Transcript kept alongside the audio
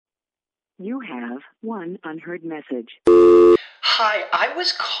You have one unheard message. Hi, I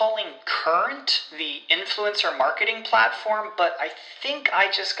was calling Current, the influencer marketing platform, but I think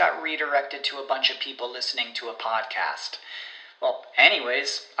I just got redirected to a bunch of people listening to a podcast. Well,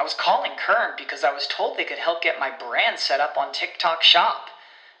 anyways, I was calling Current because I was told they could help get my brand set up on TikTok Shop,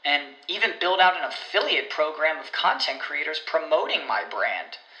 and even build out an affiliate program of content creators promoting my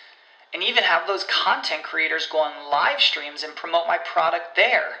brand, and even have those content creators go on live streams and promote my product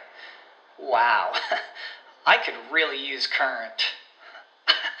there. Wow, I could really use Current.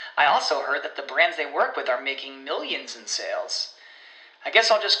 I also heard that the brands they work with are making millions in sales. I guess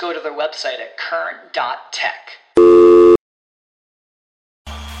I'll just go to their website at current.tech.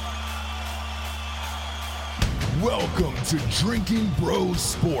 Welcome to Drinking Bros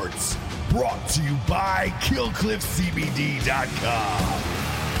Sports, brought to you by KillcliffCBD.com.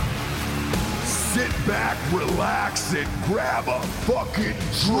 Sit back, relax, and grab a fucking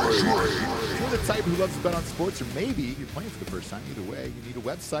drink. If you're the type who loves to bet on sports, or maybe you're playing for the first time, either way, you need a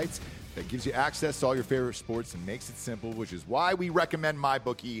website that gives you access to all your favorite sports and makes it simple, which is why we recommend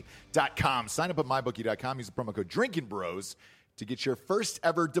MyBookie.com. Sign up at MyBookie.com. Use the promo code DrinkinBros to get your first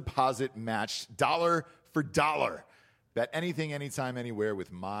ever deposit matched dollar for dollar. Bet anything, anytime, anywhere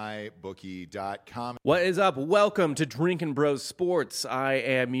with MyBookie.com. What is up? Welcome to Drinking Bros Sports. I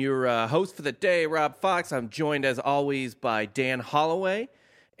am your host for the day, Rob Fox. I'm joined, as always, by Dan Holloway.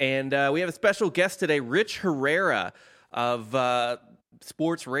 And we have a special guest today, Rich Herrera of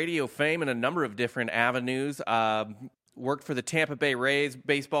sports radio fame in a number of different avenues. Worked for the Tampa Bay Rays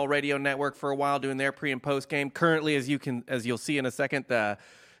baseball radio network for a while, doing their pre- and post-game. Currently, as you'll see in a second,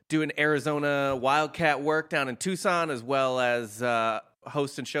 doing Arizona Wildcat work down in Tucson, as well as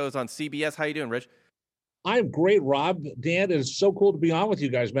hosting shows on CBS. How you doing, Rich? I'm great, Rob. Dan, it is so cool to be on with you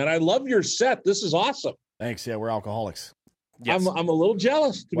guys, man. I love your set. This is awesome. Thanks. Yeah, we're alcoholics. Yes. I'm a little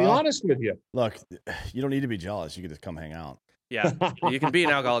jealous, to be honest with you. Look, you don't need to be jealous. You can just come hang out. Yeah, you can be an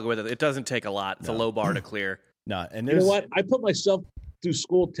alcoholic with it. It doesn't take a lot. It's a low bar to clear. No, and you know what? I put myself through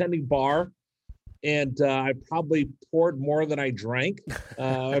school tending bar, and I probably poured more than I drank.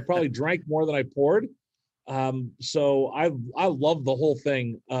 I probably drank more than I poured. So I love the whole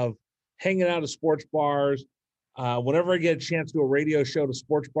thing of hanging out at sports bars. Whenever I get a chance to do a radio show to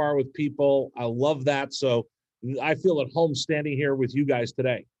sports bar with people, I love that. So I feel at home standing here with you guys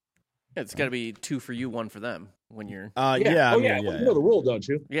today. It's got to be 2 for you, 1 for them when you're. Yeah. You know the rule, don't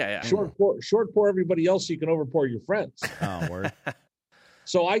you? Yeah. Short pour everybody else so you can overpour your friends. Oh, word.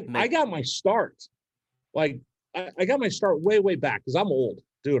 So I got my start. Like I got my start way back because I'm old,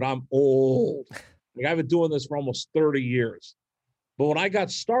 dude. I'm old. Like I've been doing this for almost 30 years. But when I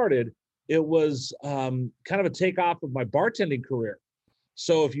got started, it was kind of a takeoff of my bartending career.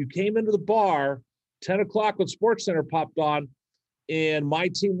 So if you came into the bar, 10 o'clock when SportsCenter popped on, and my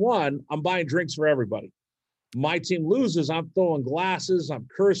team won, I'm buying drinks for everybody. My team loses, I'm throwing glasses, I'm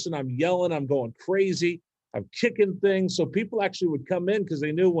cursing, I'm yelling, I'm going crazy, I'm kicking things. So people actually would come in because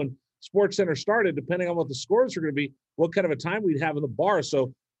they knew when SportsCenter started, depending on what the scores are going to be, what kind of a time we'd have in the bar.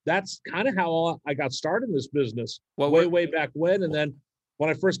 So that's kind of how I got started in this business way back when. And then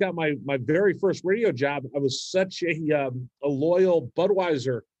when I first got my very first radio job, I was such a loyal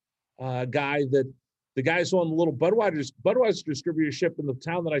Budweiser guy that the guys who own the little Budweiser distributorship in the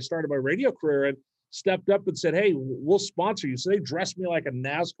town that I started my radio career in stepped up and said, "Hey, we'll sponsor you." So they dressed me like a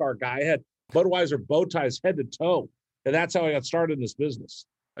NASCAR guy. I had Budweiser bow ties head to toe. And that's how I got started in this business.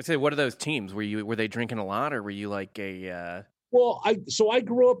 I'd say, what are those teams? Were they drinking a lot, or were you like a? Well, I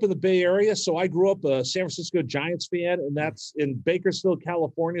grew up in the Bay Area, so I grew up a San Francisco Giants fan, and that's in Bakersfield,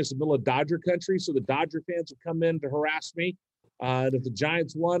 California. It's the middle of Dodger country, so the Dodger fans would come in to harass me. And if the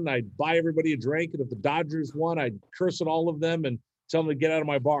Giants won, I'd buy everybody a drink, and if the Dodgers won, I'd curse at all of them and tell them to get out of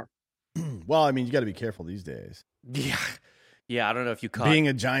my bar. Well, I mean, you got to be careful these days. Yeah. I don't know if you caught being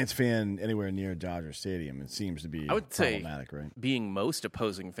a Giants fan anywhere near Dodger Stadium. It seems to be problematic, right? Being most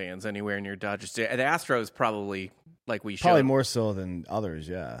opposing fans anywhere near Dodger Stadium. The Astros probably probably more so than others.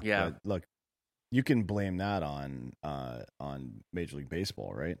 Yeah. Yeah. But look, you can blame that on Major League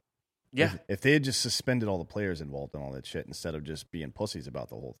Baseball, right? Yeah. If they had just suspended all the players involved in all that shit instead of just being pussies about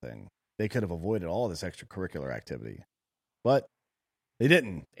the whole thing, they could have avoided all this extracurricular activity. But they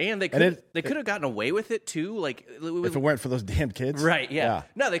didn't. And they could have gotten away with it too. Like if it weren't for those damn kids. Right, yeah.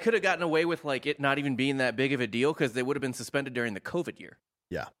 No, they could have gotten away with like it not even being that big of a deal because they would have been suspended during the COVID year.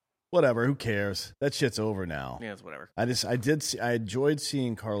 Yeah. Whatever, who cares? That shit's over now. Yeah, it's whatever. I enjoyed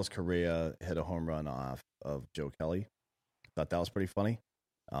seeing Carlos Correa hit a home run off of Joe Kelly. Thought that was pretty funny.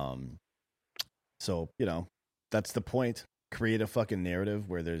 So, that's the point. Create a fucking narrative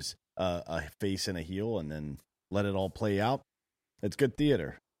where there's a face and a heel and then let it all play out. It's good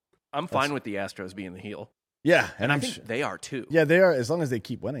theater. I'm fine with the Astros being the heel. Yeah, and I think they are too. Yeah, they are, as long as they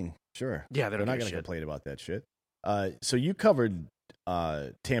keep winning. Sure. Yeah, they're not going to complain about that shit. So you covered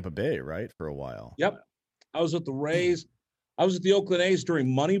Tampa Bay, right, for a while? Yep. I was with the Rays. I was at the Oakland A's during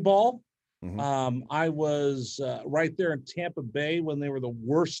Moneyball. Mhm. I was right there in Tampa Bay when they were the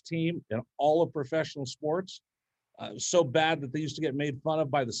worst team in all of professional sports. So bad that they used to get made fun of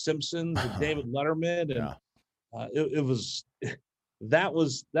by The Simpsons and David Letterman, and that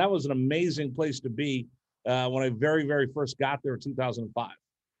was an amazing place to be when I very, very first got there in 2005.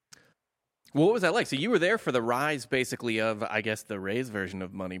 Well, what was that like? So you were there for the rise, basically, of, I guess, the Rays version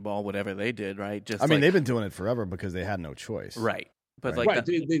of Moneyball, whatever they did, right? I mean, they've been doing it forever because they had no choice. Right. But right.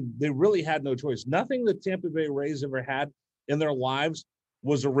 They really had no choice. Nothing that Tampa Bay Rays ever had in their lives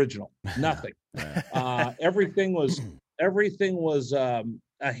was original. Nothing. Everything was a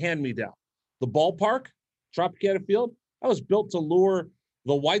hand-me-down. The ballpark, Tropicana Field, that was built to lure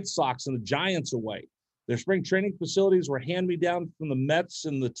the White Sox and the Giants away. Their spring training facilities were hand-me-down from the Mets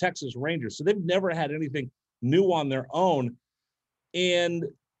and the Texas Rangers. So they've never had anything new on their own. And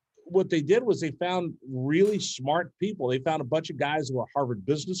what they did was they found really smart people. They found a bunch of guys who were Harvard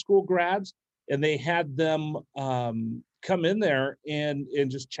Business School grads, and they had them come in there and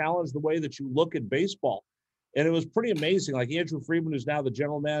just challenge the way that you look at baseball. And it was pretty amazing. Like Andrew Friedman, who's now the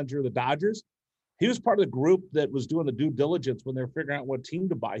general manager of the Dodgers, he was part of the group that was doing the due diligence when they were figuring out what team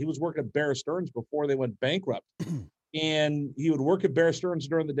to buy. He was working at Bear Stearns before they went bankrupt. And he would work at Bear Stearns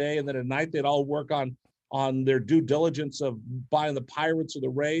during the day, and then at night they'd all work on their due diligence of buying the Pirates or the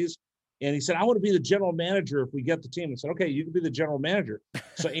Rays. And he said, I want to be the general manager if we get the team. I said, okay, you can be the general manager.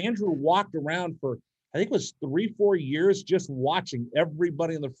 So Andrew walked around for, I think it was 3-4 years, just watching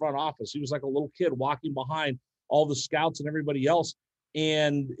everybody in the front office. He was like a little kid walking behind all the scouts and everybody else.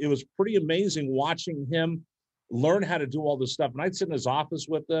 And it was pretty amazing watching him learn how to do all this stuff. And I'd sit in his office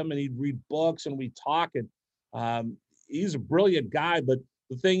with him, and he'd read books, and we'd talk. And he's a brilliant guy. But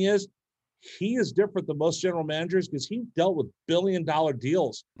the thing is, he is different than most general managers because he dealt with billion-dollar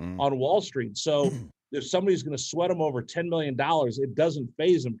deals on Wall Street. So if somebody's going to sweat him over $10 million, it doesn't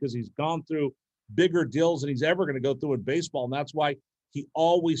faze him because he's gone through bigger deals than he's ever going to go through in baseball. And that's why he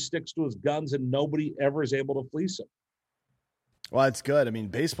always sticks to his guns, and nobody ever is able to fleece him. Well, it's good. I mean,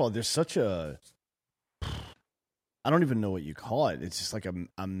 baseball, there's such a, I don't even know what you call it. It's just like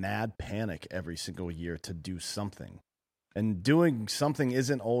a mad panic every single year to do something. And doing something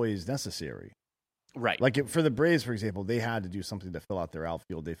isn't always necessary. Right. Like for the Braves, for example, they had to do something to fill out their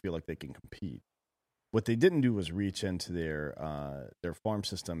outfield. They feel like they can compete. What they didn't do was reach into their farm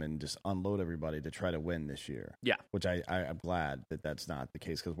system and just unload everybody to try to win this year. Yeah. Which I'm glad that that's not the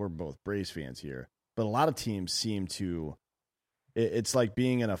case because we're both Braves fans here. But a lot of teams seem to, it's like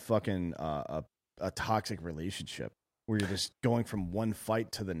being in a fucking a toxic relationship where you're just going from one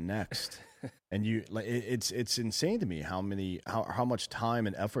fight to the next. And you like it's insane to me how much time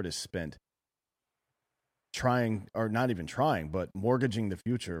and effort is spent trying, or not even trying, but mortgaging the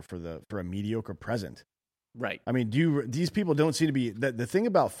future for a mediocre present. Right. I mean, these people don't seem to be the thing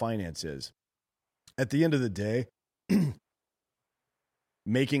about finance is, at the end of the day,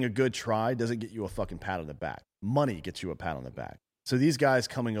 making a good try doesn't get you a fucking pat on the back. Money gets you a pat on the back. So these guys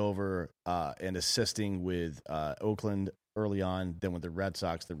coming over and assisting with Oakland early on, then with the Red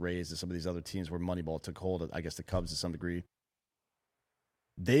Sox, the Rays, and some of these other teams where Moneyball took hold of, I guess the Cubs to some degree,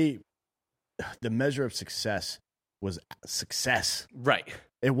 the measure of success was success. Right.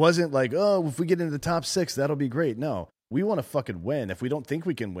 It wasn't like, oh, if we get into the top 6, that'll be great. No, we want to fucking win. If we don't think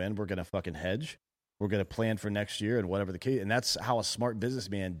we can win, we're going to fucking hedge. We're going to plan for next year and whatever the case. And that's how a smart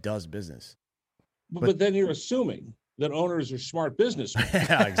businessman does business. But then you're assuming that owners are smart businessmen.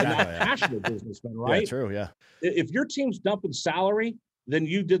 Yeah, exactly. Not passionate businessmen, right? Yeah, true, yeah. If your team's dumping salary, then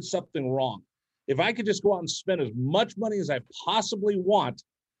you did something wrong. If I could just go out and spend as much money as I possibly want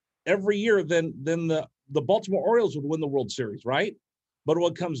every year, then the Baltimore Orioles would win the World Series, right? But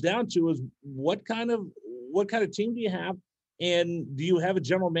what it comes down to is what kind of team do you have? And do you have a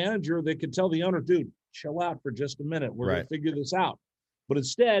general manager that can tell the owner, dude, chill out for just a minute. We're going to figure this out. But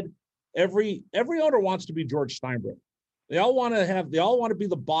instead, every owner wants to be George Steinbrenner. They all want to be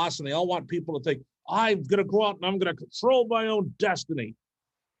the boss, and they all want people to think, I'm going to go out and I'm going to control my own destiny.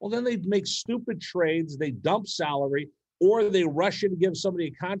 Well, then they make stupid trades, they dump salary, or they rush in to give somebody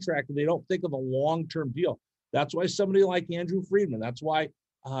a contract and they don't think of a long-term deal. That's why somebody like Andrew Friedman, that's why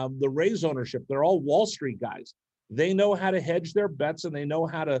the Rays ownership, they're all Wall Street guys. They know how to hedge their bets, and they know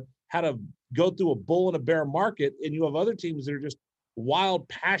how to go through a bull and a bear market. And you have other teams that are just wild,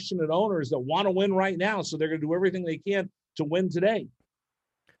 passionate owners that want to win right now. So they're going to do everything they can to win today.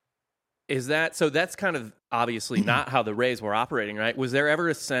 Is that so? That's kind of obviously not how the Rays were operating, right? Was there ever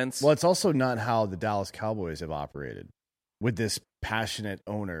a sense? Well, it's also not how the Dallas Cowboys have operated with this passionate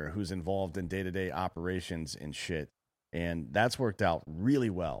owner who's involved in day-to-day operations and shit. And that's worked out really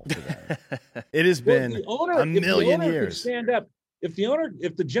well for them. It has been a million years. If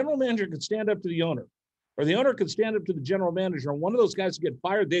the general manager could stand up to the owner, or the owner could stand up to the general manager, and one of those guys would get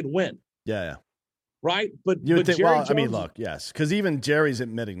fired, they'd win. Yeah. Right? But you would think, Jerry well, Jones, I mean, look, yes. Because even Jerry's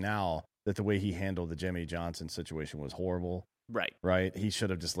admitting now that the way he handled the Jimmy Johnson situation was horrible. Right. He should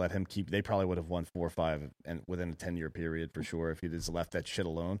have just let him keep. They probably would have won 4 or 5 and within a 10-year period for sure if he just left that shit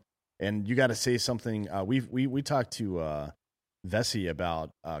alone. And you got to say something. We talked to Vesey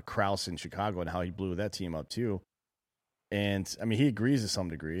about Krause in Chicago and how he blew that team up too. And I mean, he agrees to some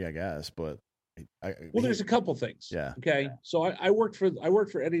degree, I guess. But there's a couple things. Yeah. Okay. So I worked for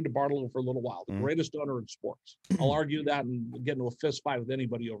Eddie DeBartolo for a little while, the greatest owner in sports. I'll argue that and get into a fist fight with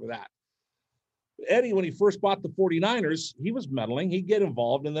anybody over that. Eddie, when he first bought the 49ers, he was meddling. He'd get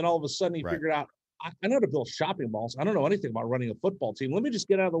involved, and then all of a sudden he figured out, I know how to build shopping malls. I don't know anything about running a football team. Let me just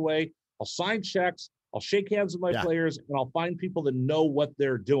get out of the way. I'll sign checks. I'll shake hands with my players, and I'll find people that know what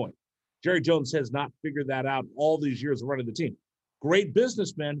they're doing. Jerry Jones has not figured that out all these years of running the team. Great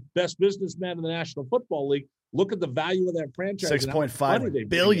businessman, best businessman in the National Football League. Look at the value of that franchise. $6.5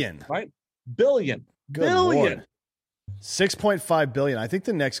 billion. Right? Billion. Good Lord. $6.5 billion. I think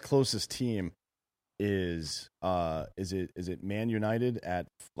the next closest team is it Man United at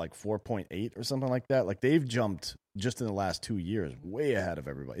like 4.8 or something like that. Like they've jumped just in the last 2 years way ahead of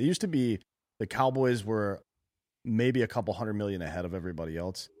everybody. It used to be the Cowboys were maybe a couple $100 million ahead of everybody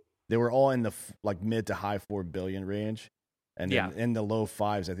else. They were all in the like mid to high $4 billion range, and then in the low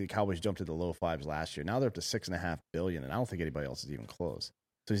fives. I think Cowboys jumped to the low fives last year. Now they're up to $6.5 billion, and I don't think anybody else is even close.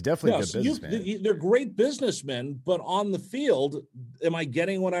 So he's definitely a good businessman. They're great businessmen, but on the field, am I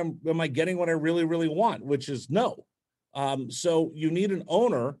getting what I really, really want? Which is no. So you need an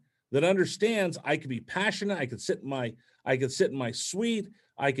owner that understands I could be passionate. I could sit in my suite.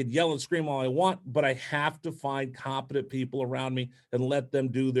 I could yell and scream all I want, but I have to find competent people around me and let them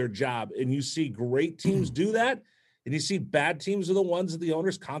do their job. And you see great teams do that. And you see bad teams are the ones that the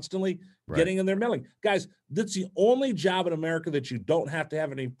owners constantly getting in their meddling. Guys, that's the only job in America that you don't have to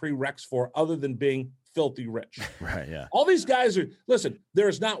have any prereqs for other than being filthy rich. Right, yeah. All these guys listen, there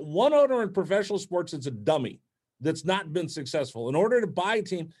is not one owner in professional sports that's a dummy that's not been successful. In order to buy a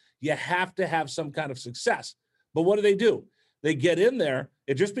team, you have to have some kind of success. But what do? They get in there,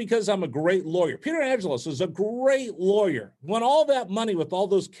 and just because I'm a great lawyer, Peter Angelos is a great lawyer, won all that money with all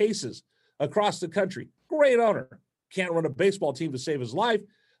those cases across the country. Great owner. Can't run a baseball team to save his life.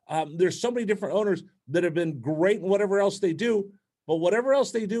 There's so many different owners that have been great in whatever else they do, but whatever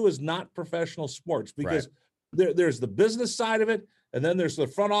else they do is not professional sports because there's the business side of it, and then there's the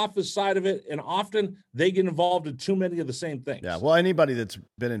front office side of it, and often they get involved in too many of the same things. Yeah, well, anybody that's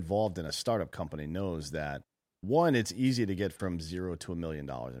been involved in a startup company knows that, one, it's easy to get from $0 to $1 million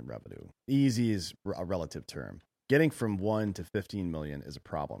in revenue. Easy is a relative term. Getting from 1 to 15 million is a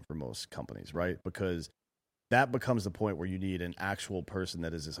problem for most companies, right? Because that becomes the point where you need an actual person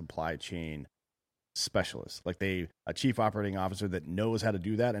that is a supply chain specialist, like a chief operating officer that knows how to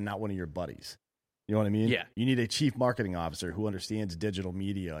do that and not one of your buddies. You know what I mean? Yeah. You need a chief marketing officer who understands digital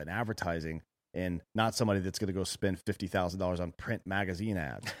media and advertising and not somebody that's going to go spend $50,000 on print magazine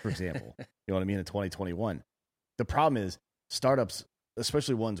ads, for example. You know what I mean? In 2021. The problem is startups,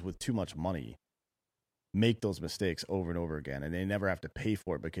 especially ones with too much money, make those mistakes over and over again, and they never have to pay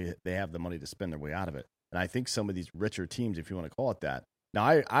for it because they have the money to spend their way out of it. And I think some of these richer teams, if you want to call it that.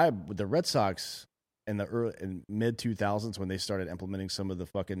 Now, the Red Sox in the mid 2000s when they started implementing some of the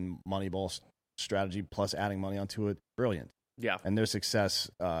fucking Moneyball strategy plus adding money onto it, brilliant. Yeah, and their success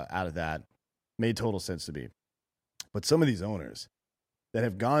out of that made total sense to me. But some of these owners that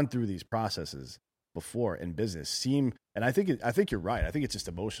have gone through these processes before in business seem, and I think you're right. I think it's just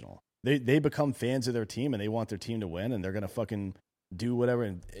emotional. They become fans of their team and they want their team to win, and they're gonna fucking do whatever.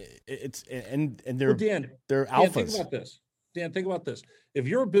 And they're they're alphas. Dan, think about this. If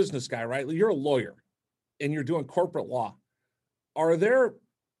you're a business guy, right? You're a lawyer, and you're doing corporate law. Are there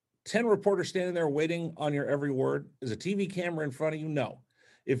 10 reporters standing there waiting on your every word? Is a TV camera in front of you? No.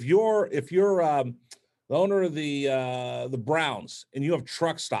 If you're the owner of the Browns and you have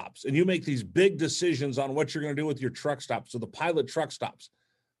truck stops and you make these big decisions on what you're going to do with your truck stops, so the pilot truck stops,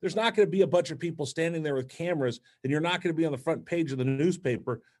 there's not going to be a bunch of people standing there with cameras, and you're not going to be on the front page of the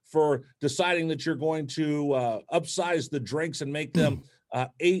newspaper for deciding that you're going to upsize the drinks and make them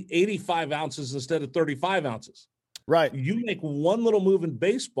 85 ounces instead of 35 ounces. Right. You make one little move in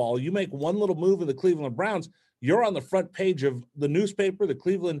baseball, you make one little move in the Cleveland Browns, you're on the front page of the newspaper, the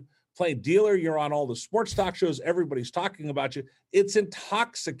Cleveland playing dealer. You're on all the sports talk shows. Everybody's talking about you. It's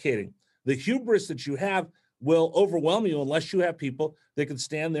intoxicating. The hubris that you have will overwhelm you unless you have people that can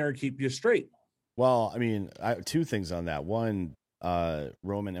stand there and keep you straight. Well, I mean, two things on that. One,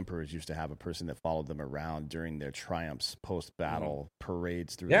 Roman emperors used to have a person that followed them around during their triumphs, post-battle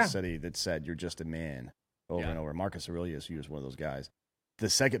parades through the city that said, "You're just a man," over and over. Marcus Aurelius, he was one of those guys. The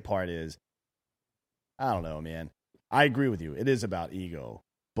second part is, I don't know, man. I agree with you. It is about ego,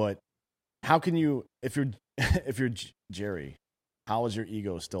 but how can you, if you're Jerry, how is your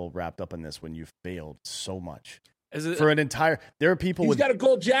ego still wrapped up in this when you've failed so much? For an entire, there are people He's got a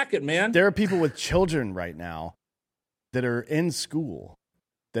gold jacket, man. There are people with children right now that are in school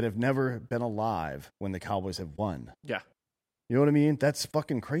that have never been alive when the Cowboys have won. Yeah. You know what I mean? That's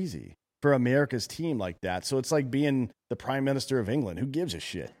fucking crazy for America's team like that. So it's like being the Prime Minister of England. Who gives a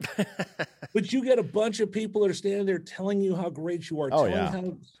shit? But you get a bunch of people that are standing there telling you how great you are, telling you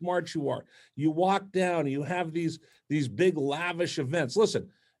how smart you are. You walk down, you have these big lavish events. Listen,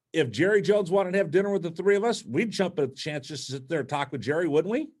 if Jerry Jones wanted to have dinner with the three of us, we'd jump at a chance just to sit there and talk with Jerry, wouldn't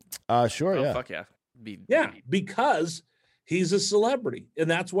we? Sure, oh, yeah. Fuck yeah. Because he's a celebrity, and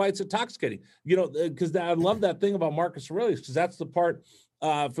that's why it's intoxicating. You know, because I love that thing about Marcus Aurelius, because that's the part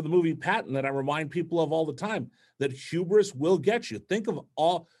for the movie Patton that I remind people of all the time, that hubris will get you. Think of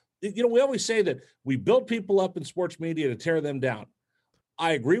all, you know, we always say that we build people up in sports media to tear them down.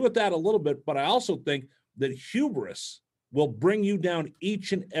 I agree with that a little bit, but I also think that hubris will bring you down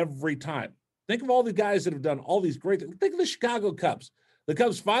each and every time. Think of all the guys that have done all these great things. Think of the Chicago Cubs. The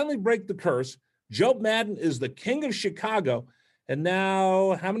Cubs finally break the curse. Joe Madden is the king of Chicago. And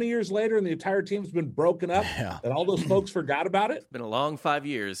now, how many years later, and the entire team's been broken up, and all those folks forgot about it? It's been a long 5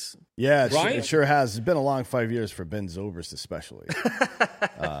 years. Yeah, right? It sure has. It's been a long 5 years for Ben Zobrist especially.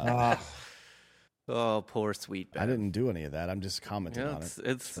 Oh, poor sweet Ben. I didn't do any of that. I'm just commenting on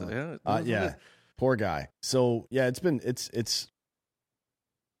it. Yeah. Poor guy. So yeah, it's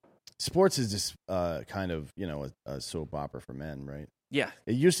sports is just kind of, you know, a soap opera for men, right? Yeah.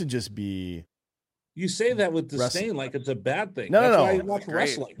 It used to just be. You say that with disdain, like it's a bad thing. No, That's no. why you watch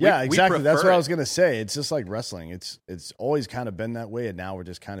wrestling. Yeah, exactly. That's what I was going gonna say. It's just like wrestling. It's always kind of been that way, and now we're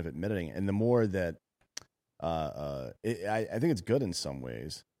just kind of admitting it. And the more that, I think it's good in some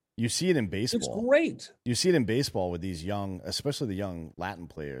ways. You see it in baseball. It's great. You see it in baseball with these young, especially the young Latin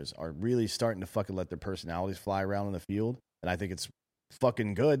players, are really starting to fucking let their personalities fly around on the field, and I think it's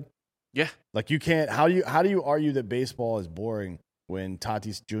fucking good. Yeah. Like you can't. How do you argue that baseball is boring when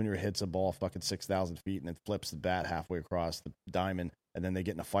Tatis Jr. hits a ball fucking 6,000 feet and then flips the bat halfway across the diamond, and then they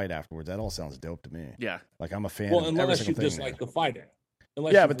get in a fight afterwards? That all sounds dope to me. Yeah. Like I'm a fan. Well, of every unless you single thing dislike there. the fighting.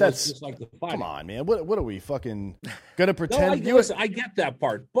 But that's just like the fighting. Come on, man. What are we fucking gonna No, pretend? listen, I get that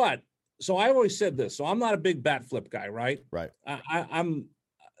part, but so I always said this. So I'm not a big bat flip guy, right? Right. I'm.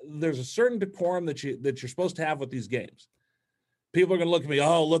 There's a certain decorum that you're supposed to have with these games. People are going to look at me.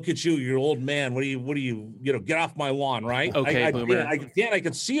 Oh, look at you, you're an old man. What do you get off my lawn, right? Okay, boomer. I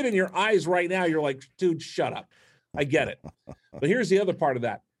can see it in your eyes right now. You're like, dude, shut up. I get it. But here's the other part of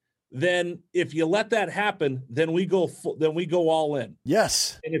that. Then if you let that happen, then we go all in.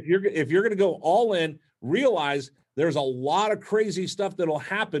 Yes. And if you're going to go all in, realize there's a lot of crazy stuff that'll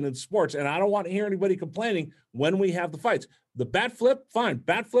happen in sports. And I don't want to hear anybody complaining when we have the fights. The bat flip, fine.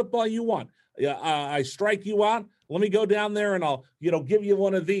 Bat flip all you want. I strike you out. Let me go down there and I'll, give you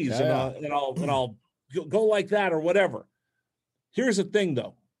one of these and I'll go like that or whatever. Here's the thing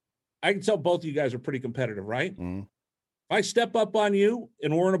though. I can tell both of you guys are pretty competitive, right? Mm-hmm. If I step up on you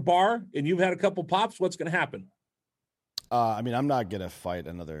and we're in a bar and you've had a couple pops, what's going to happen? I mean, I'm not going to fight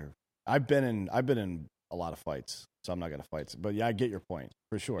another. I've been in a lot of fights, so I'm not going to fight. But yeah, I get your point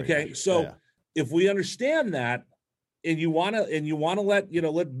for sure. Okay. Yeah. So if we understand that, and you want to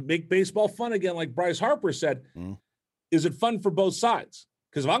let make baseball fun again, like Bryce Harper said, is it fun for both sides?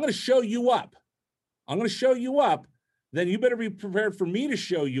 Because if I'm going to show you up, then you better be prepared for me to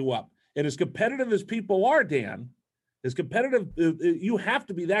show you up. And as competitive as people are, Dan, you have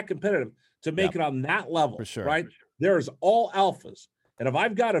to be that competitive to make it on that level, for sure. Right? There's all alphas, and if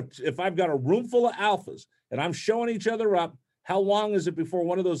I've got a room full of alphas and I'm showing each other up, how long is it before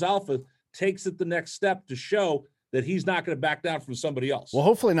one of those alphas takes it the next step to show that he's not going to back down from somebody else? Well,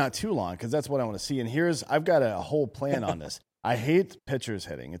 hopefully not too long, because that's what I want to see. And I've got a whole plan on this. I hate pitchers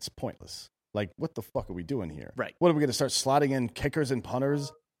hitting. It's pointless. Like, what the fuck are we doing here? Right. What are we going to start slotting in kickers and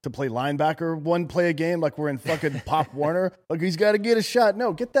punters to play linebacker one play a game like we're in fucking Pop Warner? Like, he's got to get a shot.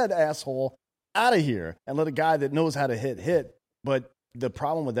 No, get that asshole out of here and let a guy that knows how to hit. But the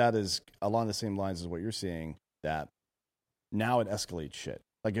problem with that is along the same lines as what you're seeing, that now it escalates shit.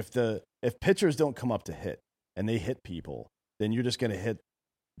 Like if pitchers don't come up to hit and they hit people, then you're just going to hit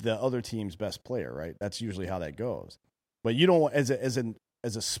the other team's best player, right? That's usually how that goes. But you don't, as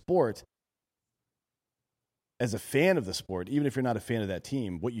a sport, as a fan of the sport, even if you're not a fan of that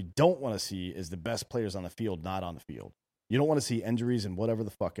team, what you don't want to see is the best players on the field not on the field. You don't want to see injuries and whatever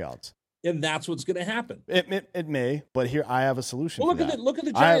the fuck else. And that's what's going to happen. It may, but here I have a solution. Well, look at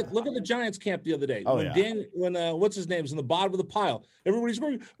the Giants camp the other day. Oh, when what's his name's in the bottom of the pile, everybody's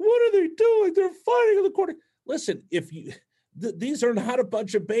going, "What are they doing? They're fighting in the corner." Listen, if you these are not a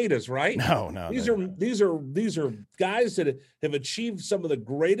bunch of betas, right? No. These are guys that have achieved some of the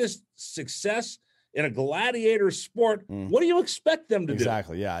greatest success in a gladiator sport. What do you expect them to do?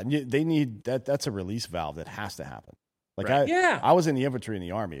 Exactly. Yeah, and they need that. That's a release valve that has to happen. Like right. I was in the infantry in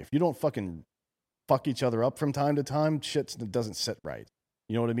the Army. If you don't fucking fuck each other up from time to time, shit doesn't sit right.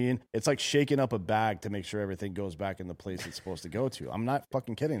 You know what I mean? It's like shaking up a bag to make sure everything goes back in the place it's supposed to go to. I'm not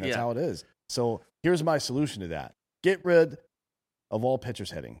fucking kidding. That's how it is. So here's my solution to that. Get rid of all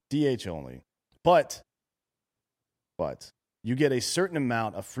pitchers hitting. DH only. But you get a certain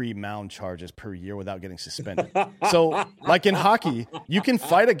amount of free mound charges per year without getting suspended. So like in hockey, you can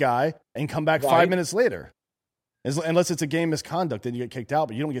fight a guy and come back 5 minutes later. Unless it's a game misconduct, then you get kicked out,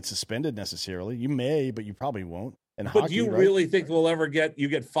 but you don't get suspended necessarily. You may, but you probably won't. But do you really think we'll ever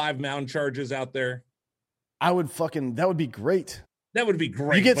get 5 mound charges out there? That would be great. That would be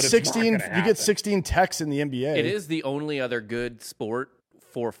great. You get 16 techs in the NBA. It is the only other good sport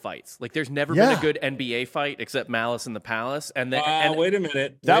for fights. Like there's never been a good NBA fight except Malice in the Palace. And wait a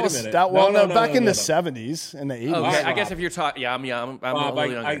minute. Back in the 70s and the 80s. Okay, I guess if you're talking, I'm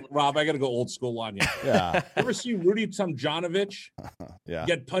Rob, I got to go old school on you. Yeah. Ever see Rudy Tomjanovich yeah.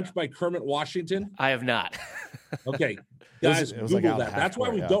 get punched by Kermit Washington? I have not. Okay, guys, it was Google like that. That's why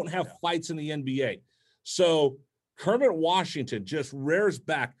we don't have fights in the NBA. So Kermit Washington just rears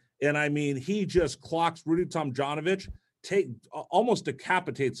back, and I mean, he just clocks Rudy Tomjanovich, almost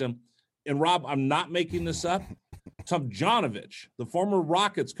decapitates him. And Rob, I'm not making this up. Tomjanovich, the former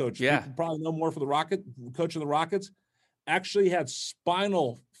Rockets coach, you probably know more for the coach of the Rockets, actually had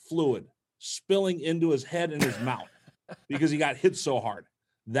spinal fluid spilling into his head and his mouth because he got hit so hard.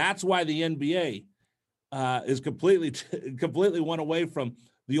 That's why the NBA is completely went away from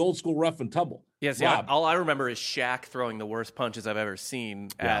the old school rough and tumble. Yes, all I remember is Shaq throwing the worst punches I've ever seen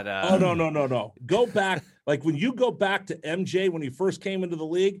at. No. Go back, like when you go back to MJ when he first came into the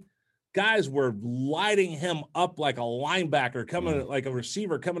league, guys were lighting him up like a linebacker coming, like a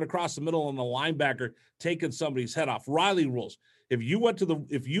receiver coming across the middle, and the linebacker taking somebody's head off. Riley rules. If you went to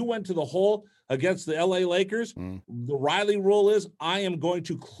the hole against the LA Lakers, the Riley rule is I am going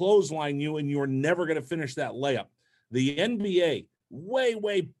to clothesline you, and you are never going to finish that layup. The NBA.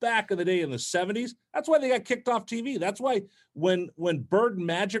 Way back in the day in the 70s. That's why they got kicked off TV. That's why when Bird and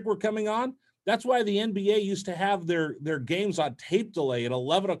Magic were coming on, that's why the NBA used to have their games on tape delay at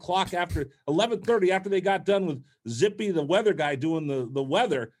 11:30 after they got done with Zippy, the weather guy, doing the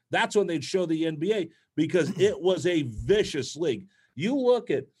weather. That's when they'd show the NBA because it was a vicious league. You look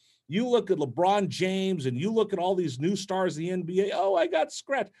at LeBron James and you look at all these new stars in the NBA. Oh, I got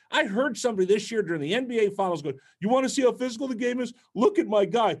scratched. I heard somebody this year during the NBA finals go, "You want to see how physical the game is? Look at my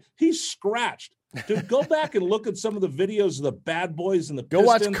guy. He's scratched." Dude, go back and look at some of the videos of the bad boys and the Go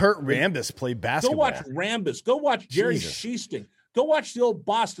watch Kurt Rambis play basketball. Go watch Rambis. Go watch Jerry Sheasting. Go watch the old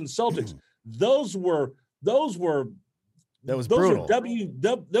Boston Celtics. Those were brutal.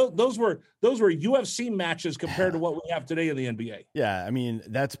 Those were UFC matches compared to what we have today in the NBA. Yeah, I mean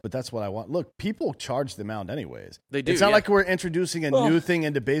that's what I want. Look, people charge the mound anyways. They do. It's not like we're introducing a new thing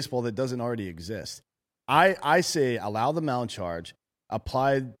into baseball that doesn't already exist. I say allow the mound charge.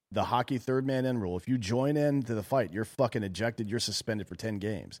 Apply the hockey third man in rule. If you join into the fight, you're fucking ejected. You're suspended for 10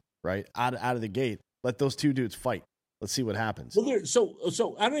 games. Right out of the gate. Let those two dudes fight. Let's see what happens. Well,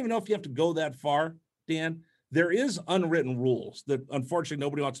 so I don't even know if you have to go that far, Dan. There is unwritten rules that unfortunately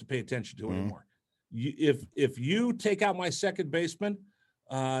nobody wants to pay attention to anymore. If you take out my second baseman,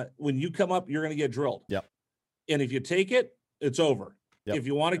 when you come up, you're going to get drilled. Yep. And if you take it, it's over. Yep. If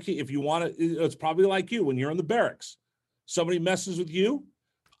you want to, it's probably like you when you're in the barracks. Somebody messes with you,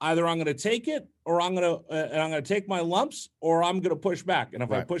 either I'm going to take it, or I'm going to take my lumps, or I'm going to push back. And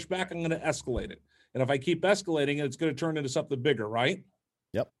if I push back, I'm going to escalate it. And if I keep escalating it, it's going to turn into something bigger, right?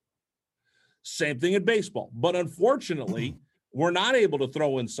 Yep. Same thing in baseball. But unfortunately, we're not able to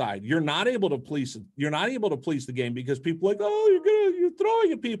throw inside. You're not able to police it. You're not able to police the game because people are like, oh, you're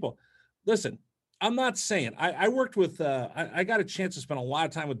throwing at people. Listen, I'm not saying. I worked with, I got a chance to spend a lot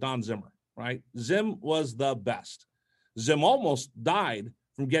of time with Don Zimmer, right? Zim was the best. Zim almost died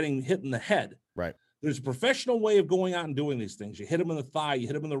from getting hit in the head. Right. There's a professional way of going out and doing these things. You hit them in the thigh, you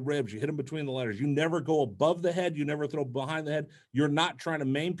hit them in the ribs, you hit them between the letters. You never go above the head. You never throw behind the head. You're not trying to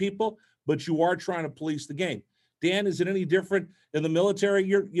maim people, but you are trying to police the game. Dan, is it any different in the military?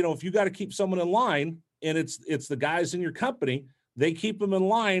 If you got to keep someone in line, and it's the guys in your company, they keep them in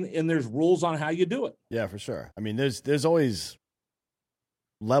line, and there's rules on how you do it. Yeah, for sure. I mean, there's always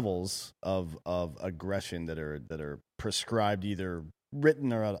levels of aggression that are prescribed, either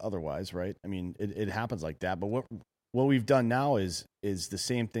written or otherwise, right? I mean, it happens like that. But what we've done now is the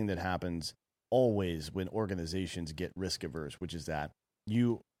same thing that happens always when organizations get risk averse, which is that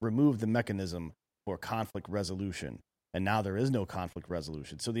you remove the mechanism for conflict resolution, and now there is no conflict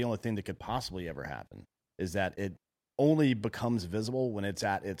resolution. So the only thing that could possibly ever happen is that it only becomes visible when it's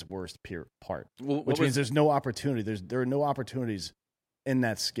at its worst part, which means there's no opportunity. There are no opportunities in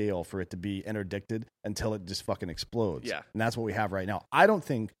that scale for it to be interdicted until it just fucking explodes. Yeah. And that's what we have right now. I don't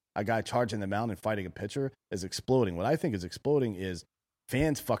think a guy charging the mound and fighting a pitcher is exploding. What I think is exploding is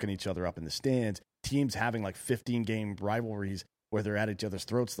fans fucking each other up in the stands, teams having like 15-game rivalries where they're at each other's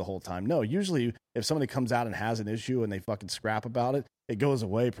throats the whole time. No, usually if somebody comes out and has an issue and they fucking scrap about it, it goes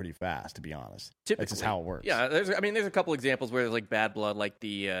away pretty fast, to be honest. Typically. That's just how it works. Yeah, there's a couple examples where there's like bad blood, like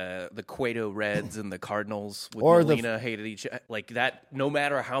the Cueto Reds and the Cardinals with Molina hated each like that. No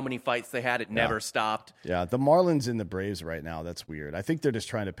matter how many fights they had, it never stopped. Yeah, the Marlins and the Braves right now, that's weird. I think they're just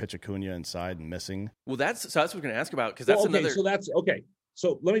trying to pitch Acuna inside and missing. Well, that's what we're going to ask about, because that's another. So that's okay.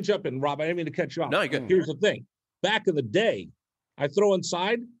 So let me jump in, Rob. I didn't mean to cut you off. No, you're good. Here's the thing. Back in the day, I throw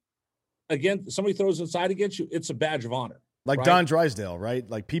inside. Again, somebody throws inside against you, it's a badge of honor. Like right? Don Drysdale, right?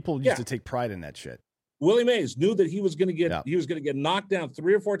 Like people used to take pride in that shit. Willie Mays knew that he was going to get knocked down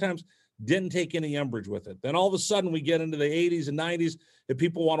 3 or 4 times, didn't take any umbrage with it. Then all of a sudden we get into the 80s and 90s and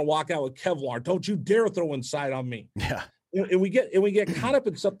people want to walk out with Kevlar. Don't you dare throw inside on me. Yeah. And we get caught up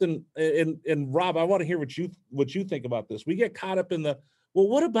in something. And Rob, I want to hear what you think about this. We get caught up in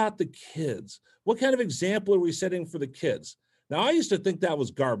what about the kids? What kind of example are we setting for the kids? Now, I used to think that was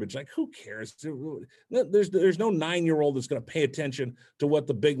garbage. Like, who cares? There's no 9-year-old that's going to pay attention to what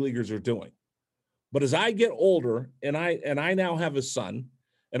the big leaguers are doing. But as I get older, and I now have a son,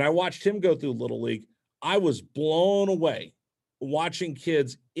 and I watched him go through Little League, I was blown away watching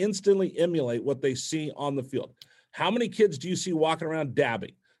kids instantly emulate what they see on the field. How many kids do you see walking around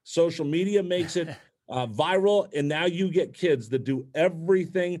dabbing? Social media makes it viral, and now you get kids that do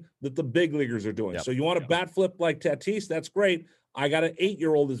everything that the big leaguers are doing. Yep. So you want to bat flip like Tatis? That's great. I got an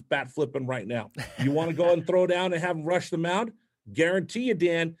 8-year-old that's bat flipping right now. You want to go and throw down and have him rush the mound? Guarantee you,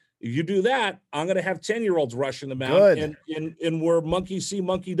 Dan, if you do that, I'm going to have 10-year-olds rushing the mound. And where monkey see,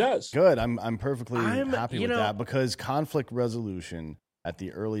 monkey does. Good. I'm perfectly happy with that, because conflict resolution at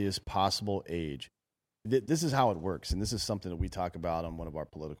the earliest possible age, this is how it works. And this is something that we talk about on one of our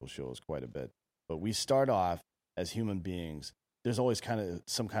political shows quite a bit. But we start off as human beings. There's always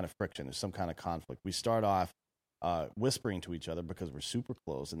some kind of friction. There's some kind of conflict. We start off whispering to each other because we're super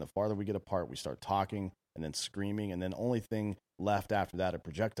close. And the farther we get apart, we start talking and then screaming. And then only thing left after that are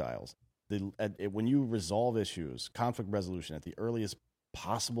projectiles. When you resolve issues, conflict resolution at the earliest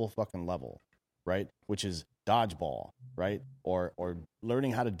possible fucking level, right? Which is dodgeball, right? Or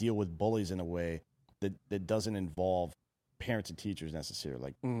learning how to deal with bullies in a way that doesn't involve parents and teachers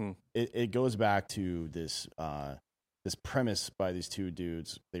necessarily. Like it goes back to this premise by these two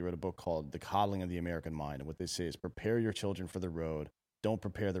dudes. They wrote a book called The Coddling of the American Mind, and what they say is prepare your children for the road, don't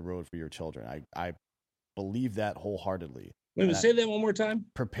prepare the road for your children. I believe that wholeheartedly. Wait, say that one more time.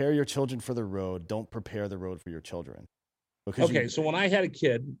 Prepare your children for the road, don't prepare the road for your children. So when I had a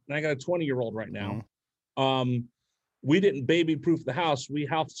kid, and I got a 20-year-old right now, we didn't baby-proof the house, we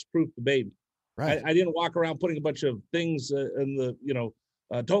house-proofed the baby. Right. I didn't walk around putting a bunch of things in the,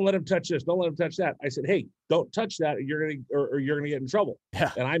 don't let him touch this, don't let him touch that. I said, hey, don't touch that, or you're gonna get in trouble.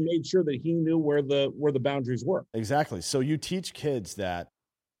 Yeah. And I made sure that he knew where the boundaries were. Exactly. So you teach kids that.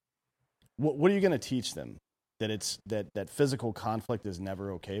 What are you going to teach them? That physical conflict is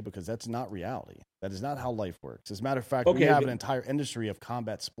never okay, because that's not reality. That is not how life works. As a matter of fact, we have an entire industry of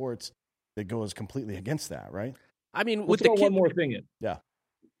combat sports that goes completely against that, right? I mean, we'll throw one more thing in. Yeah.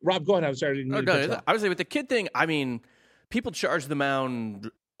 Rob, go ahead. I'm sorry. I would say with the kid thing, I mean, people charge the mound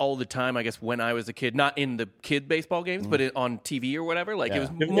all the time, I guess, when I was a kid. Not in the kid baseball games, but on TV or whatever. Like, it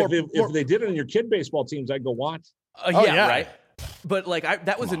was more... If they did it in your kid baseball teams, I'd go watch. Right? But, like,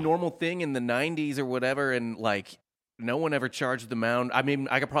 that was a normal thing in the 90s or whatever, and, like, no one ever charged the mound. I mean,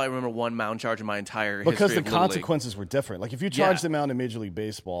 I could probably remember one mound charge in my entire history. Because the consequences were different. Like, if you charged the mound in Major League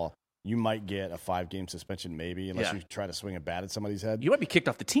Baseball, you might get a 5-game suspension, maybe, unless you try to swing a bat at somebody's head. You might be kicked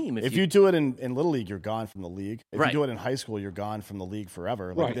off the team. If you do it in Little League, you're gone from the league. If Right. you do it in high school, you're gone from the league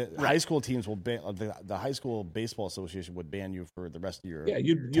forever. Like Right. High school teams will ban, the High School Baseball Association would ban you for the rest of your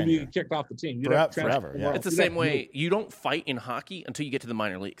you'd tenure. be kicked off the team. You'd Forever, have to transfer forever, the yeah. world. It's the You'd same have to way move. you don't fight in hockey until you get to the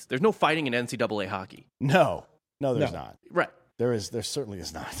minor leagues. There's no fighting in NCAA hockey. No, there's No. not. Right. There certainly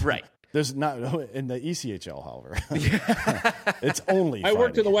is not. Right. There's not in the ECHL, however. It's only. I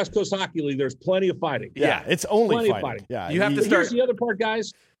worked in the fighting. West Coast Hockey League. There's plenty of fighting. Yeah, it's only Plenty of fighting. fighting. Yeah, You have to But start- here's the other part,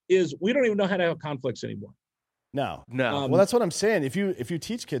 guys, is we don't even know how to have conflicts anymore. No. No. Um, Well, that's what I'm saying. If you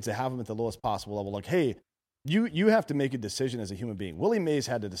teach kids to have them at the lowest possible level, like, hey, you have to make a decision as a human being. Willie Mays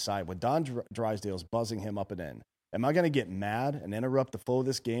had to decide when Don Drysdale's buzzing him up and in. Am I going to get mad and interrupt the flow of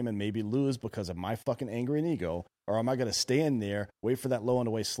this game and maybe lose because of my fucking anger and ego? Or am I going to stay in there, wait for that low and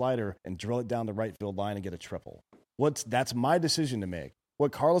away slider, and drill it down the right field line and get a triple? That's my decision to make.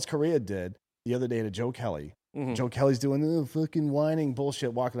 What Carlos Correa did the other day to Joe Kelly. Mhm. Joe Kelly's doing fucking whining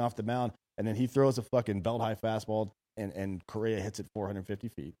bullshit walking off the mound, and then he throws a fucking belt-high fastball, and Correa hits it 450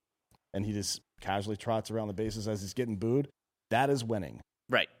 feet. And he just casually trots around the bases as he's getting booed. That is winning.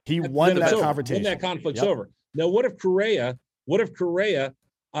 Right. He Then won it's that over. confrontation. Then that conflict's Yep. over. Now, what if Correa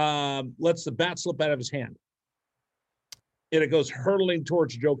lets the bat slip out of his hand? And it goes hurtling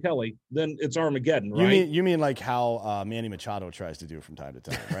towards Joe Kelly, then it's Armageddon, right? You mean like how Manny Machado tries to do from time to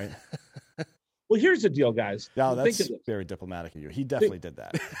time, right? Well, here's the deal, guys. No, Think that's of this. very diplomatic of you. He definitely did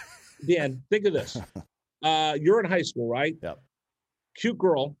that. Dan, think of this. You're in high school, right? Yep. Cute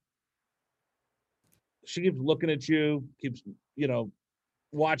girl. She keeps looking at you, keeps,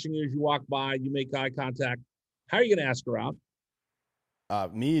 watching you as you walk by. You make eye contact. How are you going to ask her out?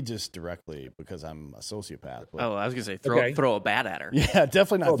 Me just directly because I'm a sociopath. But Oh, I was going to say Okay. throw a bat at her. yeah,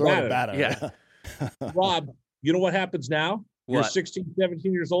 definitely Throw not a throwing bat a bat at at Yeah. her. Rob, you know what happens now? You're What? 16,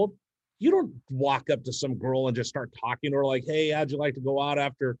 17 years old. You don't walk up to some girl and just start talking to her like, "Hey, how'd you like to go out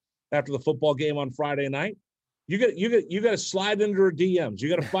after the football game on Friday night?" You got to slide into her DMs. You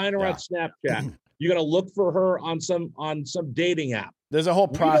got to find her on Snapchat. You got to look for her on some dating app. There's a whole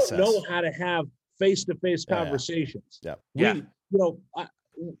process. We don't know how to have face-to-face Yeah, yeah. conversations. Yep. Yeah.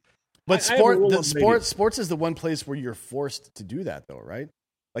 But I have a rule on sports is the one place where you're forced to do that, though, right?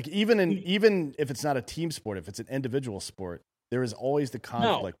 Like even if it's not a team sport, if it's an individual sport, there is always the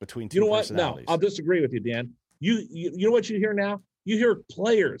conflict between two You know what? No, personalities. I'll disagree with you, Dan. You know what you hear now? You hear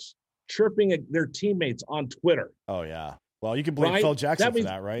players chirping at their teammates on Twitter. Oh yeah. Well, you can blame Right? Phil Jackson That for means-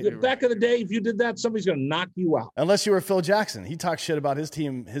 that, right? Back in the day, if you did that, somebody's going to knock you out. Unless you were Phil Jackson, he talks shit about his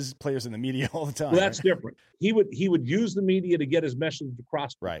team, his players in the media all the time. Well, that's right? different. He would use the media to get his message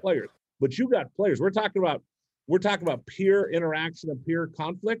across to Right. players. But you got players. We're talking about peer interaction and peer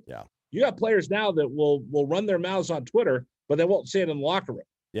conflict. Yeah. You got players now that will run their mouths on Twitter, but they won't say it in the locker room.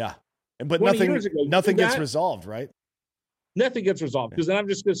 Yeah. But 20 nothing years ago, you nothing did gets that? resolved, right? Nothing gets resolved because then I'm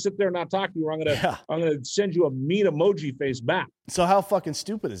just going to sit there and not talk to you. Or I'm going to send you a mean emoji face back. So how fucking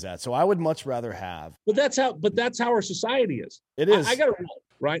stupid is that? So I would much rather have. But that's how our society is. It is. I got to roll,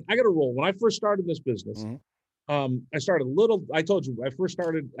 right? I got to roll. When I first started this business, Mhm. I started little. I told you I first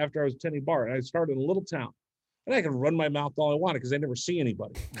started after I was attending bar. And I started in a little town, and I could run my mouth all I wanted because I never see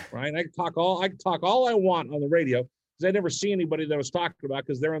anybody, right? And I could talk all I want on the radio because I never see anybody that I was talking about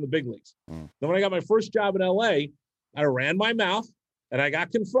because they're in the big leagues. Mm. Then when I got my first job in LA, I ran my mouth and I got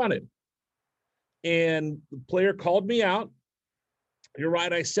confronted, and the player called me out. You're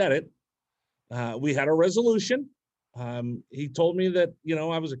right, I said it. We had a resolution. He told me that,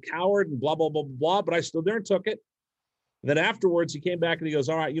 I was a coward and blah, blah, blah, blah, but I stood there and took it. And then afterwards, he came back and he goes,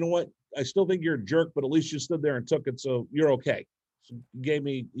 all right, you know what? I still think you're a jerk, but at least you stood there and took it, so you're okay. So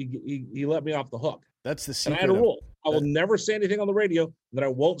he let me off the hook. That's the And secret. I had a rule. I will never say anything on the radio that I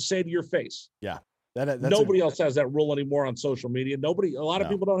won't say to your face. Yeah. That's Nobody else has that rule anymore on social media. A lot of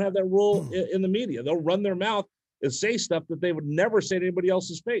people don't have that rule in the media. They'll run their mouth and say stuff that they would never say to anybody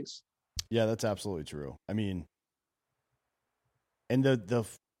else's face. Yeah, that's absolutely true. I mean, and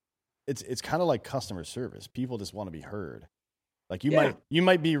it's kind of like customer service. People just want to be heard. Like you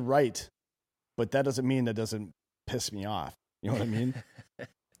might be right, but that doesn't mean that doesn't piss me off. You know what I mean?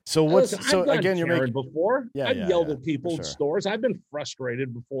 So Listen, I've done again, you're Karen making before. Yeah, I've yeah, yelled yeah, at people for in sure. stores. I've been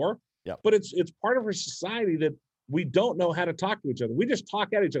frustrated before. Yep. But it's part of our society that we don't know how to talk to each other. We just talk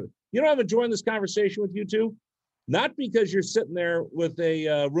at each other. You know, I'm enjoying this conversation with you two, not because you're sitting there with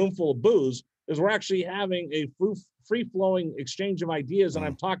a room full of booze, is we're actually having a free-flowing exchange of ideas, and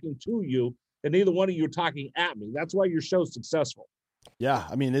I'm talking to you, and neither one of you are talking at me. That's why your show's successful. Yeah,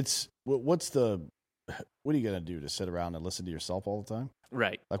 I mean, what are you gonna do, to sit around and listen to yourself all the time?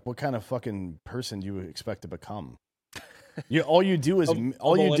 Right. Like, what kind of fucking person do you expect to become? All you do is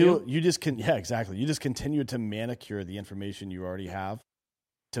millennium? you just can exactly. You just continue to manicure the information you already have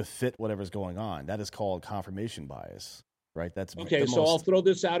to fit whatever's going on. That is called confirmation bias, right? That's okay. So I'll throw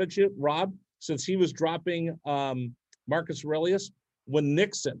this out at you, Rob. Since he was dropping Marcus Aurelius, when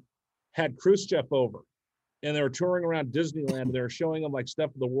Nixon had Khrushchev over, and they were touring around Disneyland, and they were showing him like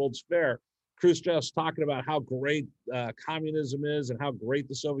stuff at the World's Fair. Khrushchev's talking about how great communism is and how great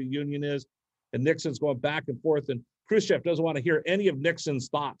the Soviet Union is, and Nixon's going back and forth, and Khrushchev doesn't want to hear any of Nixon's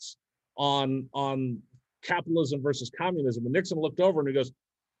thoughts on capitalism versus communism. And Nixon looked over and he goes,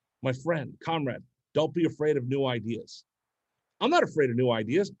 "My friend, comrade, don't be afraid of new ideas." I'm not afraid of new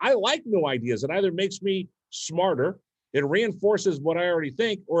ideas. I like new ideas. It either makes me smarter, it reinforces what I already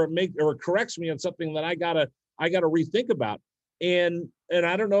think, or it corrects me on something that I gotta rethink about. And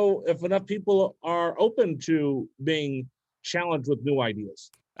I don't know if enough people are open to being challenged with new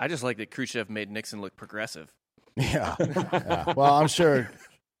ideas. I just like that Khrushchev made Nixon look progressive. Yeah. Well, I'm sure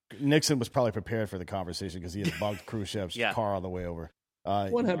Nixon was probably prepared for the conversation because he had bugged Khrushchev's car on the way over.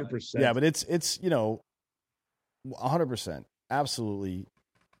 100%. Yeah, but it's 100%. Absolutely,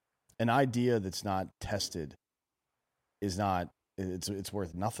 an idea that's not tested is not. It's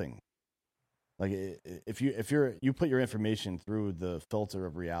worth nothing. Like if you put your information through the filter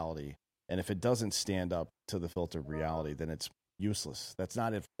of reality, and if it doesn't stand up to the filter of reality, then it's useless. That's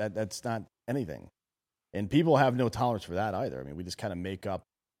not anything. And people have no tolerance for that either. I mean, we just kind of make up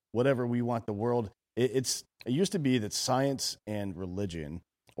whatever we want the world. It used to be that science and religion,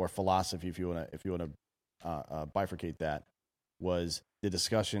 or philosophy, if you want to bifurcate that, was the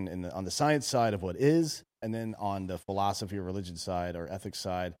discussion on the science side of what is, and then on the philosophy or religion side or ethics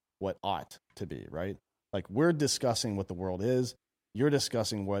side, what ought to be, right? Like, we're discussing what the world is. You're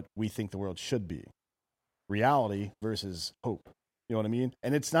discussing what we think the world should be. Reality versus hope. You know what I mean?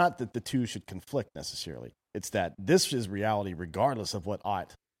 And it's not that the two should conflict necessarily. It's that this is reality regardless of what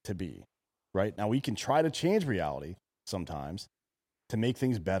ought to be, right? Now, we can try to change reality sometimes to make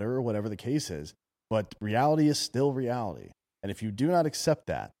things better or whatever the case is, but reality is still reality. And if you do not accept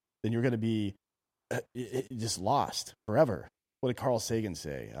that, then you're going to be just lost forever. What did Carl Sagan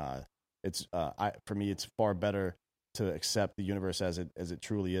say? For me, it's far better to accept the universe as it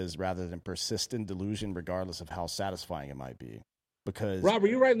truly is, rather than persist in delusion, regardless of how satisfying it might be. Because Rob, are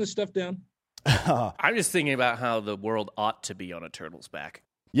you writing this stuff down? I'm just thinking about how the world ought to be on a turtle's back.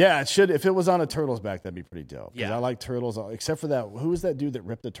 Yeah, it should. If it was on a turtle's back, that'd be pretty dope. Yeah, I like turtles, except for that. Who was that dude that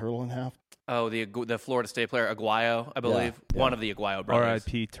ripped a turtle in half? Oh, the Florida State player Aguayo, I believe. Yeah. One of the Aguayo brothers.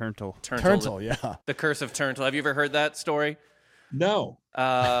 R.I.P. Turntle. Turntle, yeah. The curse of Turntle. Have you ever heard that story? No.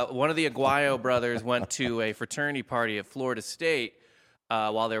 One of the Aguayo brothers went to a fraternity party at Florida State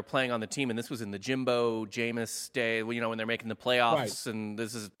while they were playing on the team, and this was in the Jimbo Jameis day, when they're making the playoffs, right. And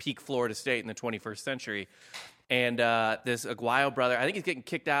this is peak Florida State in the 21st century. And this Aguayo brother, I think he's getting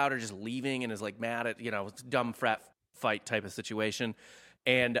kicked out or just leaving and is like mad at, dumb frat fight type of situation.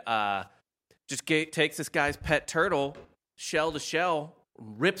 And just takes this guy's pet turtle, shell to shell,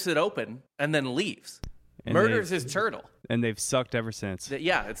 rips it open, and then leaves. And murders his turtle. And they've sucked ever since.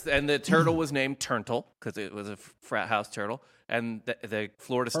 And the turtle was named Turntle because it was a frat house turtle. And the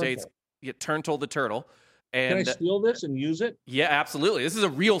Florida State's Turntle the turtle. And, can I steal this and use it? Yeah, absolutely. This is a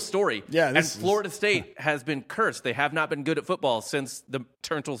real story. Yeah, and Florida State has been cursed. They have not been good at football since the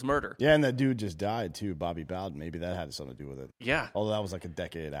Turtle's murder. Yeah, and that dude just died too, Bobby Bowden. Maybe that had something to do with it. Yeah. Although that was like a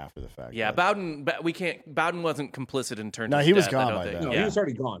decade after the fact. Yeah, Bowden wasn't complicit in Turtle's No, he was death, gone by then. No, he was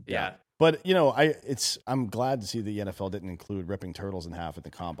already gone. Yeah. But I'm glad to see the NFL didn't include ripping turtles in half at the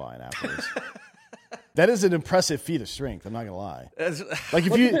combine afterwards. That is an impressive feat of strength. I'm not gonna lie. Like,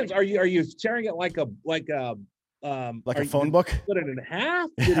 if you are you tearing it like a phone book? Split it in half?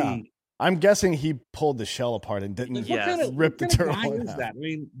 Yeah. I'm guessing he pulled the shell apart and didn't rip the turtle in half. That? I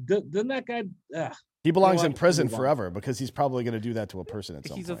mean, didn't that guy? He belongs in prison forever because he's probably going to do that to a person at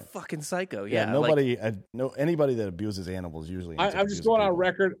some point. He's a fucking psycho. Yeah, anybody that abuses animals usually. I'm just going on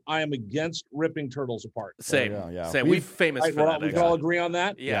record. I am against ripping turtles apart. Same. Same. We're famous for that. We can all agree on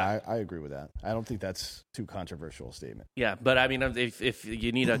that. Yeah, I agree with that. I don't think that's too controversial a statement. Yeah, but I mean, if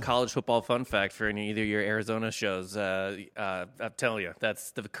you need a college football fun fact for either your Arizona shows, I'm telling you,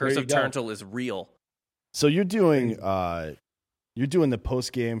 that's the curse of Turntle is real. So you're doing the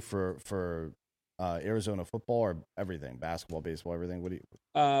post game for Arizona football or everything, basketball, baseball, everything. What do you?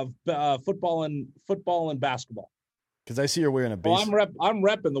 Football and basketball. Because I see you're wearing a base. Well, I'm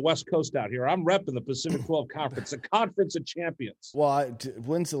repping the West Coast out here. I'm repping the Pacific 12 Conference, the Conference of Champions. Well,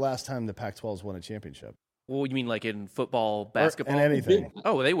 when's the last time the Pac-12's won a championship? Well, you mean like in football, basketball, and anything?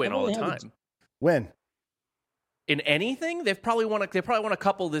 Oh, they win all the time. When? In anything, they've probably won a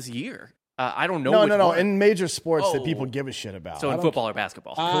couple this year. I don't know. No. In major sports that people give a shit about. So in football or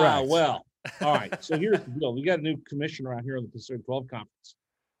basketball. Correct. Well, all right. So here's the deal. We got a new commissioner out here in the Pacific 12 Conference.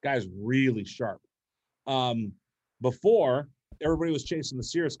 Guy's really sharp. Before, everybody was chasing the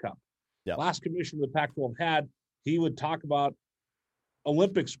Sears Cup. Yep. Last commissioner the Pac-12 had, he would talk about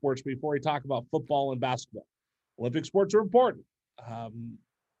Olympic sports before he talked about football and basketball. Olympic sports are important.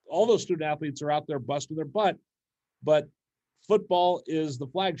 All those student athletes are out there busting their butt, but football is the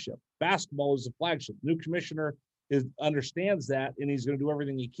flagship. Basketball is the flagship. New commissioner understands that, and he's going to do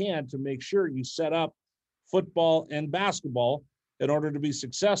everything he can to make sure you set up football and basketball in order to be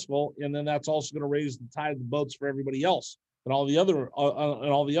successful, and then that's also going to raise the tide of the boats for everybody else and all the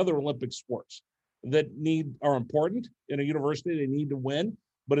other Olympic sports that are important in a university. They need to win,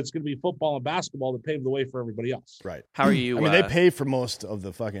 but it's going to be football and basketball that pave the way for everybody else. Right. How are you? I mean, they pay for most of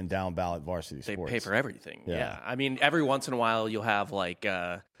the fucking down ballot varsity they sports. They pay for everything. Yeah. I mean, every once in a while you'll have like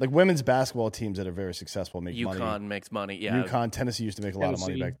women's basketball teams that are very successful make money. UConn makes money. Yeah. UConn, Tennessee used to make a lot of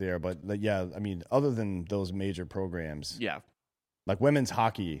money back there, but yeah, I mean, other than those major programs, like women's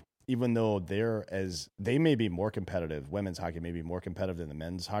hockey, even though they may be more competitive, women's hockey may be more competitive than the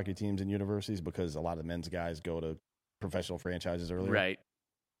men's hockey teams in universities because a lot of the men's guys go to professional franchises earlier. Right.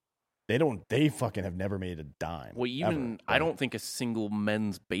 They fucking have never made a dime. Well, I don't think a single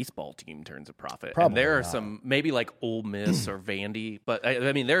men's baseball team turns a profit. Probably and there are not. some, maybe like Ole Miss or Vandy, but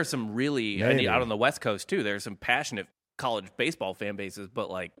I mean, there are some really, out on the West Coast too, there's some passionate college baseball fan bases, but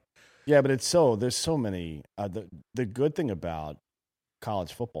like. Yeah, but there's so many. The good thing about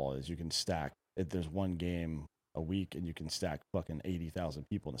college football is you can stack, if there's one game a week and you can stack fucking 80,000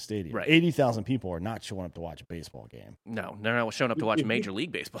 people in the stadium. Right. 80,000 people are not showing up to watch a baseball game. No, they're not showing up to watch Major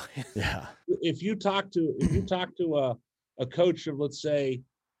League Baseball. Yeah. If you talk to a coach of, let's say,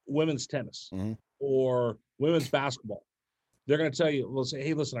 women's tennis or women's basketball, they're going to tell you, well, say,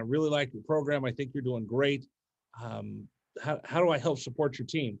 hey, listen, I really like your program. I think you're doing great. How do I help support your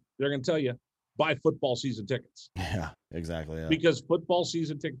team? They're going to tell you, buy football season tickets. Yeah, exactly. Yeah. Because football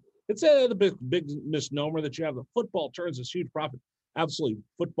season tickets, it's the big misnomer that you have. The football turns this huge profit. Absolutely.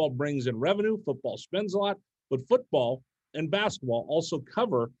 Football brings in revenue. Football spends a lot. But football and basketball also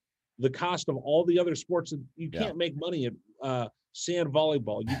cover the cost of all the other sports. That you can't make money at sand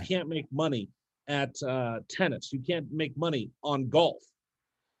volleyball. You can't make money at tennis. You can't make money on golf.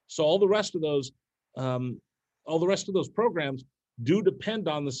 So all the rest of those programs do depend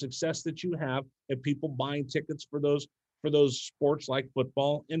on the success that you have and people buying tickets for those sports like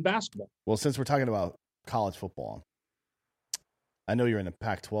football and basketball. Well, since we're talking about college football, I know you're in the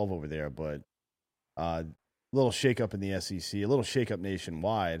Pac-12 over there, but a little shakeup in the SEC, a little shakeup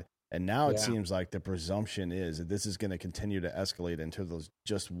nationwide, and now it seems like the presumption is that this is going to continue to escalate into those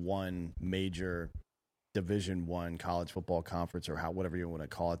just one major Division I college football conference, or whatever you want to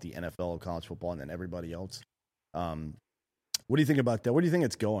call it, the NFL of college football, and then everybody else. What do you think about that? Where do you think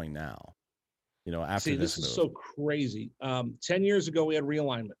it's going now? After this is so crazy. 10 years ago, we had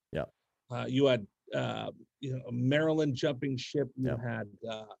realignment. Yeah. You had, Maryland jumping ship. You had,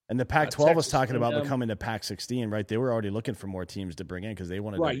 and the Pac-12 was talking about becoming the Pac-16, right? They were already looking for more teams to bring in because they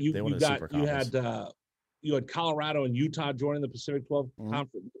wanted. Right. They wanted a super conference. You had Colorado and Utah joining the Pacific 12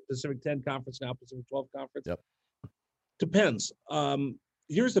 conference, Pacific 10 conference now, Pacific 12 conference. Yep. Depends.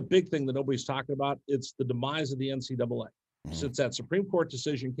 Here's the big thing that nobody's talking about. It's the demise of the NCAA. Since that Supreme Court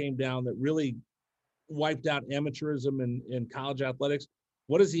decision came down that really wiped out amateurism in college athletics,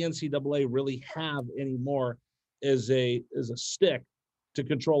 what does the NCAA really have anymore as a stick to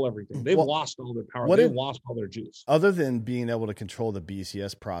control everything? They've lost all their power. They've lost all their juice. Other than being able to control the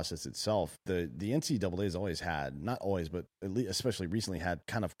BCS process itself, the NCAA has always had, not always, but especially recently had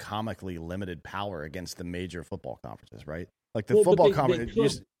kind of comically limited power against the major football conferences, right? Like the football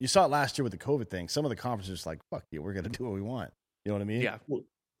conference, you saw it last year with the COVID thing. Some of the conferences like, fuck you, we're going to do what we want. You know what I mean? Yeah.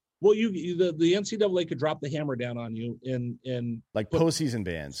 Well, the NCAA could drop the hammer down on you in like postseason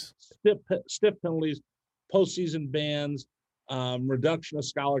bans, stiff penalties, postseason bans, reduction of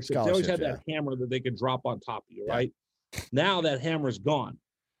scholarships. They always had that hammer that they could drop on top of you, right? Now that hammer's gone.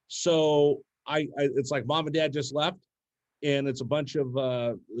 So it's like mom and dad just left, and it's a bunch of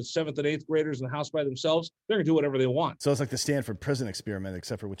the 7th and 8th graders in the house by themselves. They're going to do whatever they want. So it's like the Stanford prison experiment,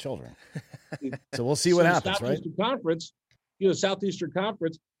 except for with children. So we'll see what happens, right? Southeastern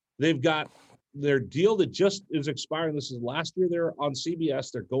Conference, they've got their deal that just is expiring. This is last year. They're on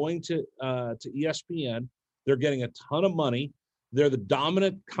CBS. They're going to ESPN. They're getting a ton of money. They're the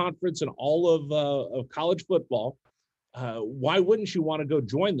dominant conference in all of college football. Why wouldn't you want to go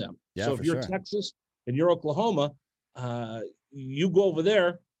join them? Yeah, so if you're Texas and you're Oklahoma, you go over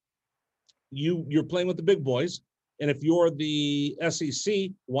there. You're playing with the big boys, And if you're the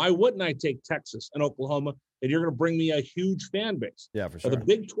SEC, why wouldn't I take Texas and Oklahoma? And you're going to bring me a huge fan base. Yeah, for sure. The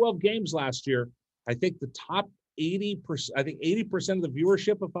Big 12 games last year, I think the top 80%, I think 80% of the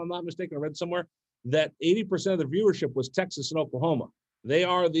viewership, if I'm not mistaken, I read somewhere that 80% of the viewership was Texas and Oklahoma. They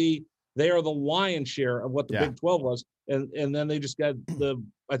are the lion's share of what the Big 12 was. And then they just got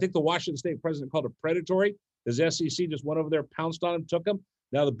I think the Washington State president called it predatory. His SEC just went over there, pounced on him, took him.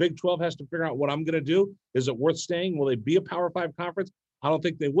 Now the Big 12 has to figure out what I'm going to do. Is it worth staying? Will they be a Power 5 conference? I don't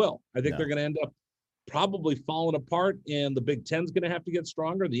think they will. I think they're going to end up probably falling apart, and the Big 10's going to have to get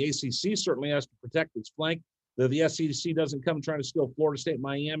stronger. The ACC certainly has to protect its flank. The SEC doesn't come trying to steal Florida State,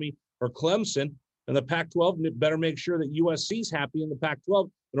 Miami, or Clemson. And the Pac-12 better make sure that USC's happy in the Pac-12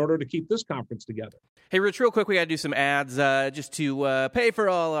 in order to keep this conference together. Hey, Rich, real quick, we got to do some ads just to pay for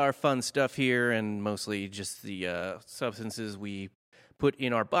all our fun stuff here, and mostly just the substances we put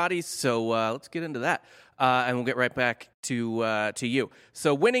in our bodies. So let's get into that, and we'll get right back to you.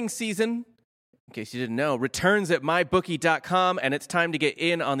 So winning season, in case you didn't know, returns at mybookie.com, and it's time to get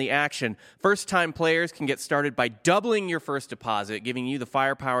in on the action. First-time players can get started by doubling your first deposit, giving you the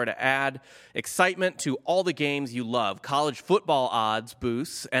firepower to add excitement to all the games you love. College football odds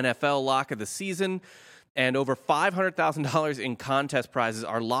boosts, NFL lock of the season, and over $500,000 in contest prizes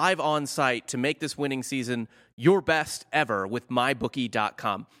are live on site to make this winning season your best ever with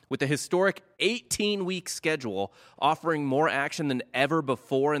mybookie.com. With a historic 18-week schedule offering more action than ever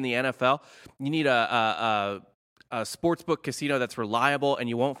before in the NFL, you need a sportsbook casino that's reliable, and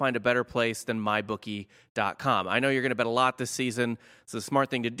you won't find a better place than mybookie.com. I know you're going to bet a lot this season, so the smart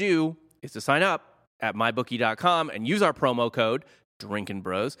thing to do is to sign up at mybookie.com and use our promo code Drinkin'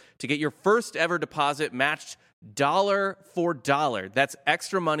 Bros to get your first ever deposit matched dollar for dollar. That's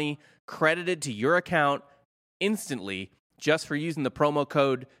extra money credited to your account instantly just for using the promo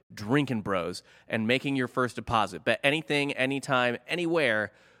code Drinkin' Bros and making your first deposit. Bet anything, anytime,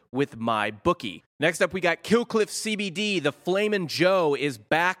 anywhere with MyBookie. Next up, we got Kill Cliff CBD. The Flamin' Joe is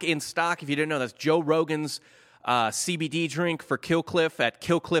back in stock. If you didn't know, that's Joe Rogan's CBD drink for Kill Cliff at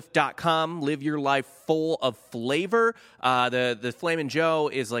killcliff.com. Live your life full of flavor. The Flamin' Joe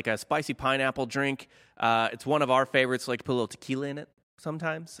is like a spicy pineapple drink. It's one of our favorites. Like put a little tequila in it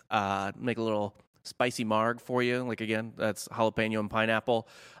sometimes. Make a little spicy marg for you. Like again, that's jalapeno and pineapple.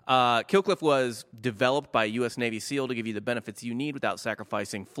 Kill Cliff was developed by U.S. Navy SEAL to give you the benefits you need without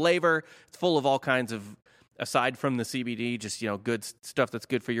sacrificing flavor. It's full of all kinds of, aside from the CBD, just, good stuff that's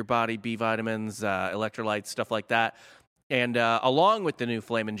good for your body, B vitamins, electrolytes, stuff like that. And along with the new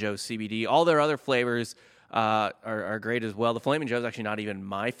Flamin' Joe CBD, all their other flavors are great as well. The Flamin' Joe is actually not even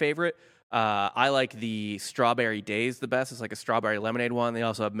my favorite. I like the Strawberry Daze the best. It's like a strawberry lemonade one. They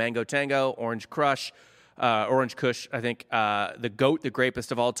also have Mango Tango, Orange Crush, Orange Kush, I think, the GOAT, the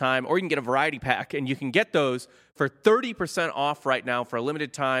grapest of all time. Or you can get a variety pack, and you can get those for 30% off right now for a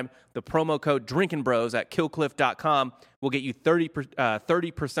limited time. The promo code Drinkin' Bros at killcliff.com will get you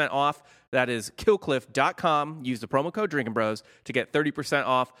 30% off. That is killcliff.com. Use the promo code Drinkin' Bros to get 30%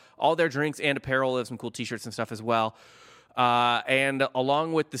 off all their drinks and apparel. They have some cool t-shirts and stuff as well. And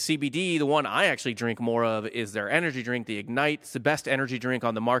along with the CBD, the one I actually drink more of is their energy drink, the Ignite. It's the best energy drink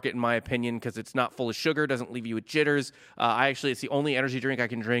on the market, in my opinion, because it's not full of sugar, doesn't leave you with jitters. It's the only energy drink I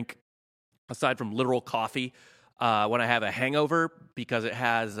can drink, aside from literal coffee, when I have a hangover, because it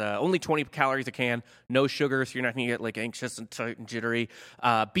has only 20 calories a can, no sugar, so you're not going to get like anxious and tight and jittery.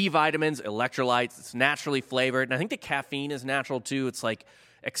 B vitamins, electrolytes, it's naturally flavored. And I think the caffeine is natural too. It's like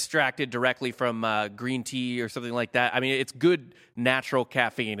extracted directly from green tea or something like that. I mean, it's good natural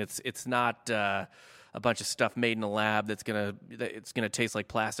caffeine. It's not a bunch of stuff made in a lab that's gonna taste like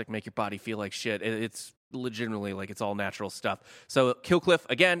plastic, make your body feel like shit. It's legitimately like it's all natural stuff. So Kill Cliff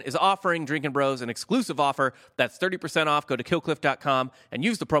again is offering Drinkin' Bros an exclusive offer that's 30% off. Go to killcliff.com and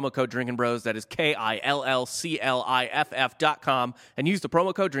use the promo code Drinkin' Bros. That is KILLCLIFF.com, and use the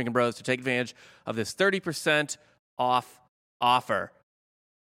promo code Drinkin' Bros to take advantage of this 30% off offer.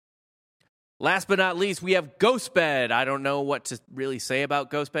 Last but not least, we have GhostBed. I don't know what to really say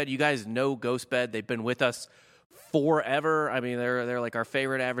about GhostBed. You guys know GhostBed. They've been with us forever. I mean, they're like our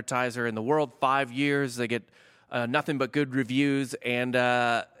favorite advertiser in the world. 5 years. They get nothing but good reviews, and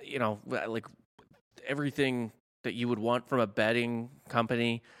like everything that you would want from a bedding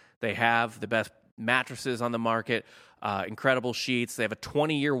company. They have the best mattresses on the market, incredible sheets. They have a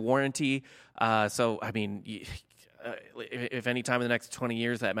 20-year warranty. So, I mean, if any time in the next 20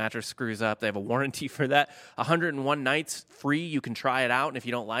 years that mattress screws up, they have a warranty for that. 101 nights free. You can try it out, and if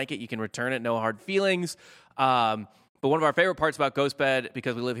you don't like it, you can return it. No hard feelings. But one of our favorite parts about GhostBed,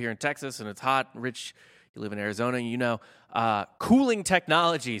 because we live here in Texas and it's hot, Rich, you live in Arizona, cooling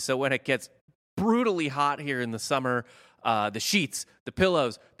technology. So when it gets brutally hot here in the summer. The sheets, the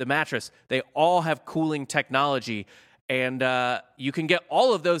pillows, the mattress, they all have cooling technology. And you can get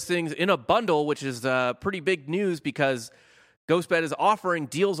all of those things in a bundle, which is pretty big news because GhostBed is offering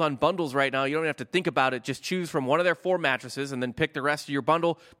deals on bundles right now. You don't have to think about it. Just choose from one of their 4 mattresses and then pick the rest of your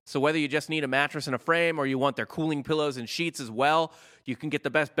bundle. So whether you just need a mattress and a frame or you want their cooling pillows and sheets as well, you can get the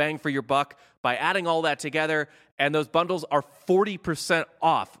best bang for your buck by adding all that together. And those bundles are 40%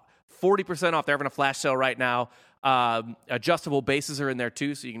 off. 40% off. They're having a flash sale right now. Adjustable bases are in there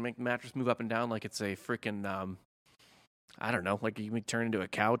too, so you can make the mattress move up and down like it's a freaking... I don't know, like you can turn into a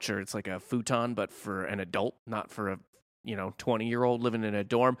couch or it's like a futon, but for an adult, not for a 20-year-old living in a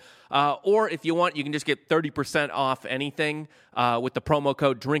dorm. Or if you want, you can just get 30% off anything with the promo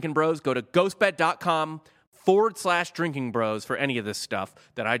code Drinkin' Bros. Go to ghostbed.com/Drinking Bros for any of this stuff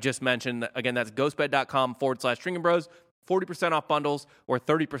that I just mentioned. Again, that's ghostbed.com/Drinking Bros. 40% off bundles or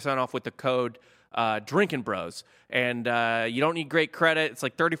 30% off with the code Drinkin' Bros. And you don't need great credit. It's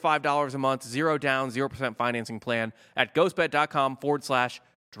like $35 a month, 0 down, 0% financing plan at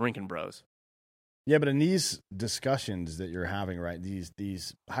ghostbed.com/Drinkin' Bros. Yeah, but in these discussions that you're having, right,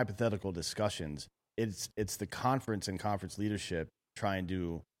 these hypothetical discussions, it's the conference and conference leadership trying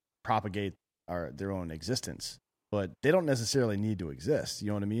to propagate their own existence. But they don't necessarily need to exist. You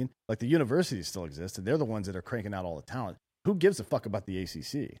know what I mean? Like the universities still exist, and they're the ones that are cranking out all the talent. Who gives a fuck about the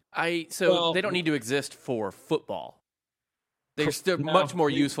ACC? They don't need to exist for football. They're still much more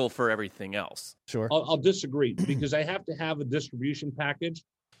useful for everything else. Sure. I'll disagree because I have to have a distribution package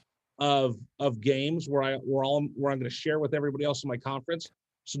of games where I'm going to share with everybody else in my conference.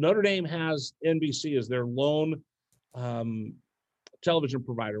 So Notre Dame has NBC as their lone television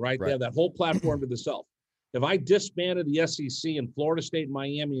provider, right? They have that whole platform to themselves. If I disbanded the SEC and Florida State,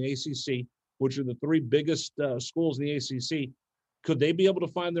 Miami, and ACC, which are the 3 biggest schools in the ACC, could they be able to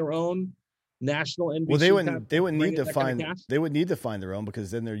find their own national NBC? Well, they would need to find their own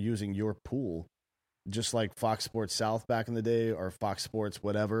because then they're using your pool, just like Fox Sports South back in the day or Fox Sports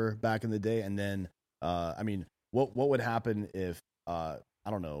whatever back in the day. And then, what would happen if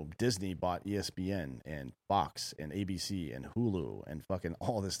Disney bought ESPN and Fox and ABC and Hulu and fucking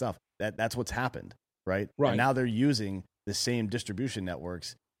all this stuff? That's what's happened. Right. And now they're using the same distribution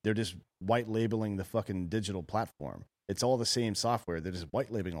networks. They're just white labeling the fucking digital platform. It's all the same software. They're just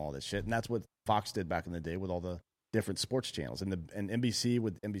white labeling all this shit. And that's what Fox did back in the day with all the different sports channels and NBC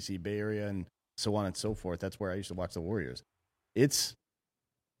with NBC Bay Area and so on and so forth. That's where I used to watch the Warriors. It's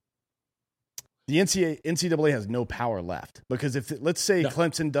the NCAA has no power left because let's say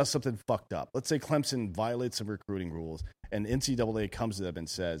Clemson does something fucked up. Let's say Clemson violates some recruiting rules and NCAA comes to them and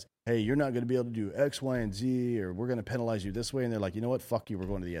says, hey, you're not going to be able to do X, Y, and Z, or we're going to penalize you this way. And they're like, you know what? Fuck you. We're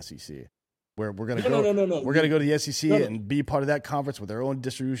going to the SEC. We're going to go. We're going to go to the SEC and be part of that conference with our own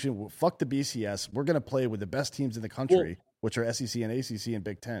distribution. Fuck the BCS. We're going to play with the best teams in the country, which are SEC and ACC and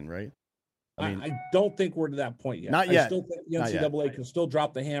Big Ten, right? I don't think we're to that point yet. Not yet. I still think the NCAA can still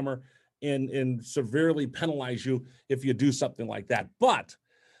drop the hammer and severely penalize you if you do something like that. But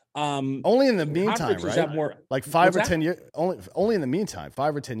only in the meantime, right? Like 5 or 10 years. Only in the meantime,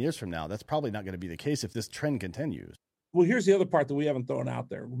 5 or 10 years from now, that's probably not going to be the case if this trend continues. Well, here's the other part that we haven't thrown out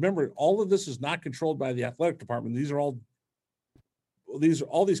there. Remember, all of this is not controlled by the athletic department. These are all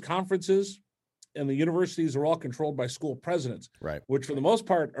these conferences and the universities are all controlled by school presidents, right? Which for the most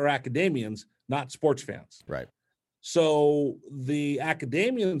part are academians, not sports fans, right? So the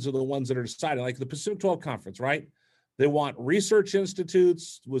academians are the ones that are deciding, like the Pacific 12 Conference, right? They want research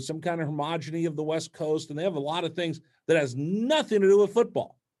institutes with some kind of homogeny of the West Coast, and they have a lot of things that has nothing to do with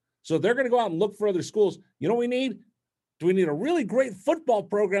football. So they're going to go out and look for other schools. You know what we need? Do we need a really great football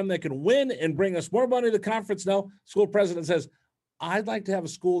program that can win and bring us more money to the conference? No. School president says, I'd like to have a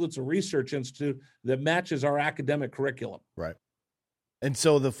school that's a research institute that matches our academic curriculum. Right. And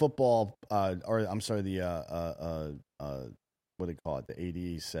so the football, what do they call it? The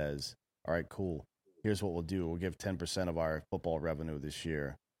AD says, all right, cool. Here's what we'll do. We'll give 10% of our football revenue this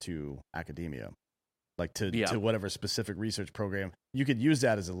year to academia, like to whatever specific research program. You could use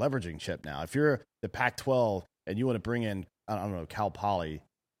that as a leveraging chip now. If you're the Pac-12 and you want to bring in, I don't know, Cal Poly,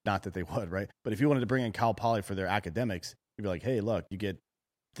 not that they would, right? But if you wanted to bring in Cal Poly for their academics, you'd be like, hey, look, you get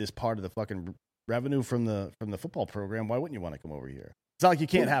this part of the fucking revenue from the football program. Why wouldn't you want to come over here? It's not like you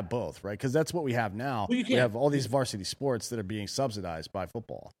can't have both, right? Because that's what we have now. We have all these varsity sports that are being subsidized by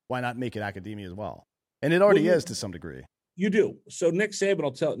football. Why not make it academia as well? And it already is to some degree. You do. So Nick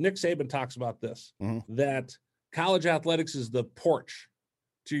Saban talks about this, that college athletics is the porch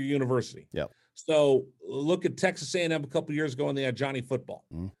to your university. Yep. So look at Texas A&M a couple of years ago when they had Johnny Football.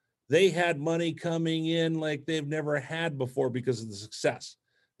 They had money coming in like they've never had before because of the success.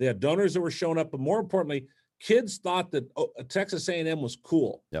 They had donors that were showing up, but more importantly, kids thought that Texas A&M was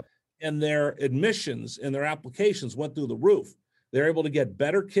cool. Yep. And their admissions and their applications went through the roof. They're able to get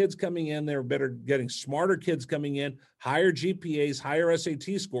better kids coming in. They're getting smarter kids coming in, higher GPAs, higher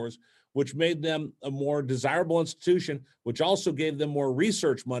SAT scores, which made them a more desirable institution, which also gave them more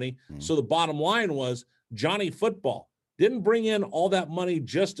research money. So the bottom line was Johnny Football didn't bring in all that money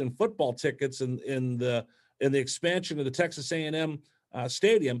just in football tickets and in the expansion of the Texas A&M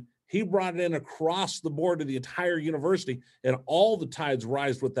stadium. He brought it in across the board to the entire university, and all the tides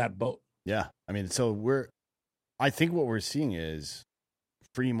rise with that boat. Yeah. I mean, I think what we're seeing is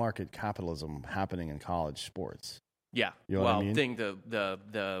free market capitalism happening in college sports. Yeah. You know what I mean? I think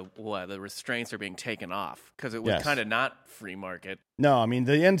the restraints are being taken off because it was kind of not free market. No, I mean,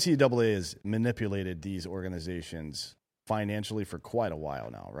 the NCAA has manipulated these organizations financially for quite a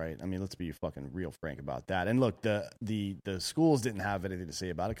while now, right? I mean, let's be fucking real frank about that. And look, the schools didn't have anything to say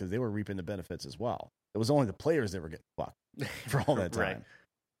about it because they were reaping the benefits as well. It was only the players that were getting fucked for all that time. Right.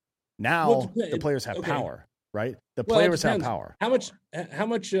 Now the players have power, right? The players have power. How much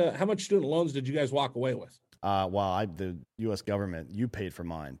student loans did you guys walk away with? The U.S. government, you paid for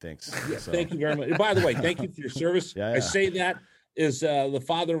mine. Thanks. Yeah, thank you very much. By the way, thank you for your service. Yeah. I say that is the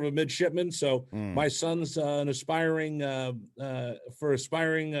father of a midshipman. So my son's aspiring to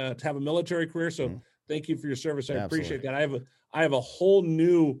have a military career. So thank you for your service. I appreciate that. I have a whole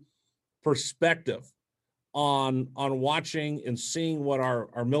new perspective on watching and seeing what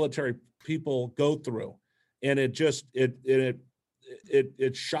our military people go through. And it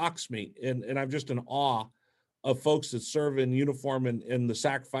shocks me. And I'm just in awe of folks that serve in uniform and the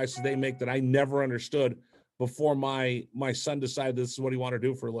sacrifices they make that I never understood before my son decided this is what he wanted to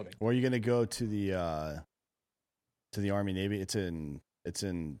do for a living. Or are you going to go to the Army Navy? It's in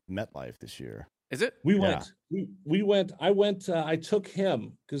MetLife this year. Is it? We went. We went. I went. I took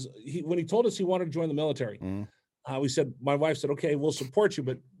him because when he told us he wanted to join the military, we said, my wife said, "Okay, we'll support you,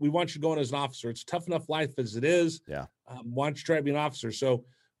 but we want you to go in as an officer. It's a tough enough life as it is. Yeah. Why don't you try to be an officer?" So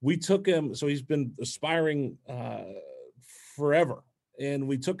we took him. So he's been aspiring forever, and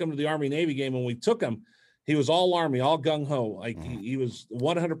we took him to the Army Navy game. And we took him. He was all Army, all gung ho. Like he was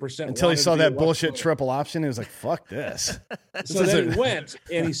 100%. Until he saw that bullshit triple option, he was like, "Fuck this." So then he went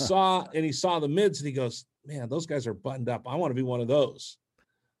and he saw the mids, and he goes, "Man, those guys are buttoned up. I want to be one of those."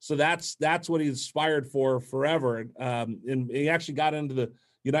 So that's what he aspired for forever. And he actually got into the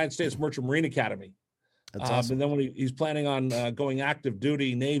United States Merchant Marine Academy. That's awesome. And then when he's planning on going active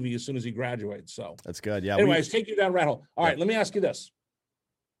duty Navy as soon as he graduates. So that's good. Yeah. Anyways, take you down rat hole. All right, let me ask you this: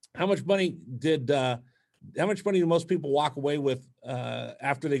 How much money do most people walk away with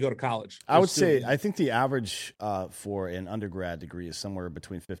after they go to college? I think the average for an undergrad degree is somewhere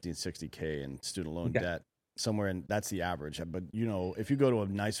between 50 and 60K in student loan debt. That's the average. But if you go to a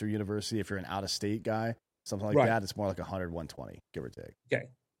nicer university, if you're an out-of-state guy, something like that, it's more like 100, 120, give or take. Okay.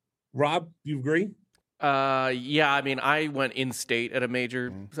 Rob, you agree? Yeah. I mean, I went in-state at a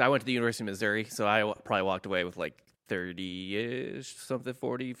major. So I went to the University of Missouri, so I probably walked away with like 30-ish, something,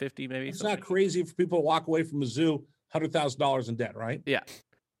 40, 50 maybe. It's not crazy for people to walk away from Mizzou $100,000 in debt, right? Yeah,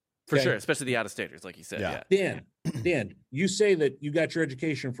 for sure, especially the out-of-staters, like you said. Yeah. Dan, you say that you got your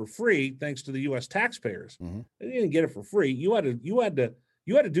education for free thanks to the U.S. taxpayers. You didn't get it for free. You had to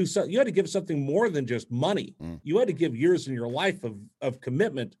do something. You had to give something more than just money. You had to give years in your life of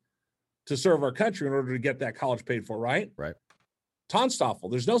commitment to serve our country in order to get that college paid for, right? Right. Tonstoffel,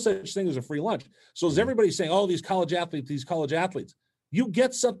 there's no such thing as a free lunch. So as everybody's saying, "Oh, these college athletes," you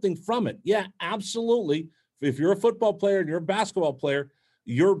get something from it. Yeah, absolutely. If you're a football player and you're a basketball player,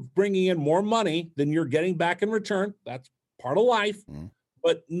 you're bringing in more money than you're getting back in return. That's part of life.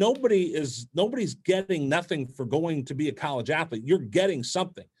 But nobody's getting nothing for going to be a college athlete. You're getting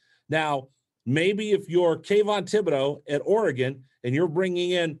something. Now, maybe if you're Kayvon Thibodeau at Oregon and you're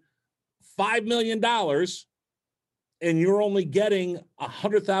bringing in $5 million and you're only getting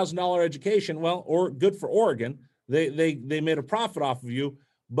 $100,000 education, well, or good for Oregon, they made a profit off of you.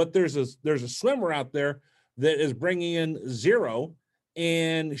 But there's a swimmer out there that is bringing in zero,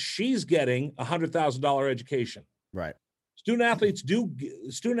 and she's getting $100,000 education. Right. Student athletes do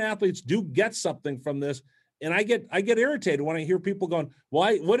get something from this, and I get irritated when I hear people going,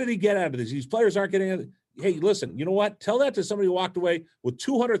 "Why? What did he get out of this? These players aren't getting it." Hey, listen, you know what? Tell that to somebody who walked away with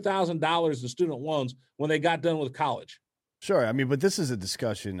 $200,000 in student loans when they got done with college. Sure. I mean, but this is a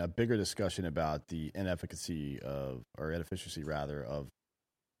bigger discussion about the inefficacy of our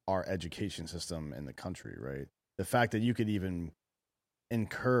education system in the country, right? The fact that you could even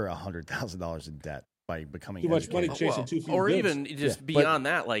incur $100,000 in debt by becoming too much money chasing too few or goods. even just beyond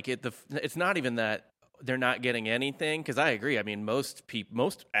that, like it's not even that they're not getting anything, because I agree. I mean, most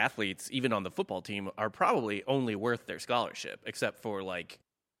athletes, even on the football team, are probably only worth their scholarship, except for like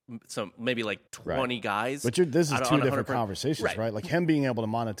maybe like 20 guys. But this is two different conversations, right? right? Like him being able to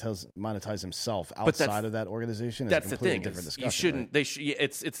monetize himself outside of that organization is a completely different discussion. You shouldn't. Right?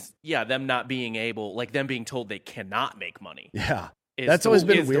 It's them not being able, like them being told they cannot make money. Yeah, that's always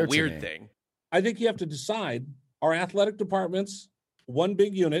been the weird weird thing. I think you have to decide: are athletic departments one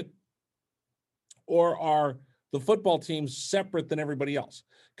big unit, or are the football teams separate than everybody else?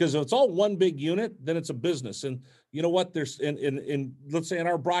 Because if it's all one big unit, then it's a business. And you know what? There's in let's say in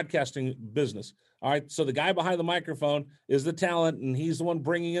our broadcasting business. All right. So the guy behind the microphone is the talent, and he's the one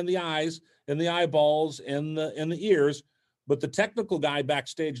bringing in the eyes and the eyeballs and the ears. But the technical guy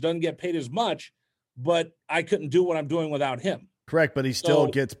backstage doesn't get paid as much. But I couldn't do what I'm doing without him. Correct. But he still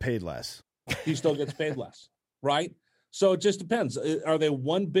gets paid less. He still gets paid less. Right. So it just depends. Are they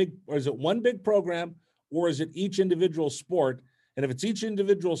is it one big program, or is it each individual sport? And if it's each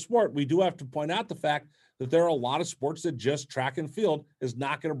individual sport, we do have to point out the fact that there are a lot of sports that just track and field is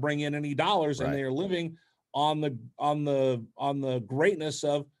not going to bring in any dollars, and they are living on the greatness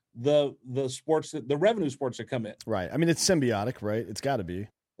of the sports, the revenue sports that come in. Right. I mean, it's symbiotic, right? It's got to be.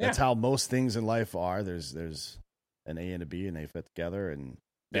 That's how most things in life are. There's an A and a B, and they fit together and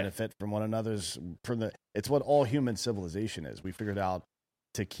benefit from one another's. It's what all human civilization is. We figured out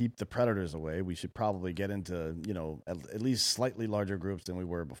to keep the predators away, we should probably get into, at least slightly larger groups than we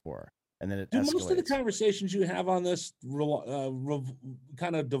were before. And then it escalates. Most of the conversations you have on this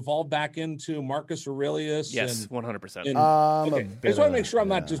kind of devolve back into Marcus Aurelius. Yes, 100%. Okay. I just want to make sure I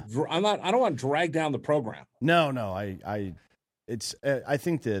don't want to drag down the program. No. I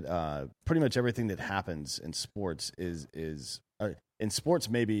think that pretty much everything that happens in sports is in sports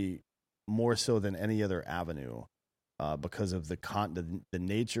maybe more so than any other avenue. Because of the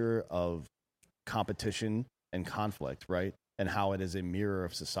nature of competition and conflict, right, and how it is a mirror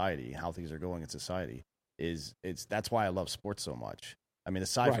of society, how things are going in society, that's why I love sports so much. I mean,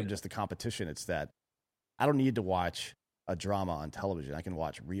 aside from just the competition, it's that I don't need to watch a drama on television. I can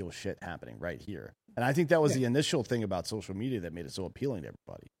watch real shit happening right here, and I think that was the initial thing about social media that made it so appealing to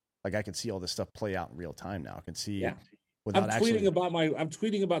everybody. Like I can see all this stuff play out in real time now. I can see. Yeah. I'm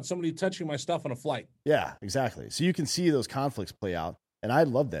tweeting about somebody touching my stuff on a flight. Yeah, exactly. So you can see those conflicts play out, and I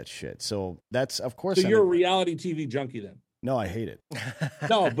love that shit. So that's, of course. So you're a reality TV junkie then? No, I hate it.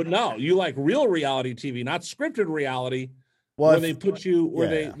 No, you like real reality TV, not scripted reality. Well, where they put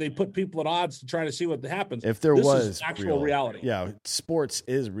they put people at odds to try to see what happens. If this was actual reality. Yeah, sports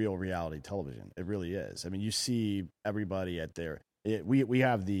is real reality television. It really is. I mean, you see everybody at we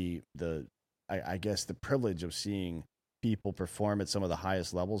have I guess the privilege of seeing people perform at some of the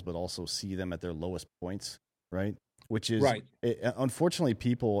highest levels, but also see them at their lowest points, right? Which is, unfortunately,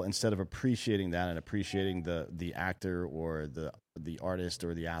 people, instead of appreciating that and appreciating the actor or the artist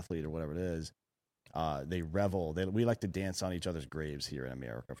or the athlete or whatever it is, they revel. We like to dance on each other's graves here in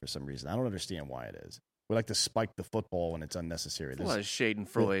America for some reason. I don't understand why it is. We like to spike the football when it's unnecessary. There's a lot of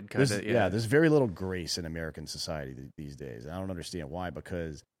Schadenfreude kind of. Yeah, there's very little grace in American society these days. And I don't understand why,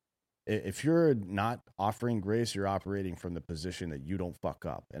 because if you're not offering grace, you're operating from the position that you don't fuck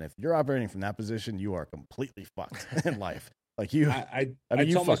up. And if you're operating from that position, you are completely fucked in life. Like you, I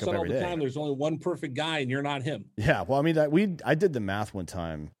tell my son all the time, there's only one perfect guy and you're not him. Yeah. Well, I mean, I did the math one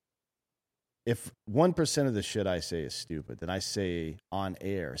time. If 1% of the shit I say is stupid, then I say on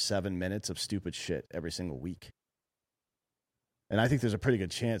air 7 minutes of stupid shit every single week. And I think there's a pretty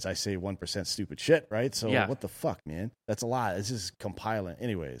good chance I say 1% stupid shit, right? So what the fuck, man? That's a lot. It's just compiling.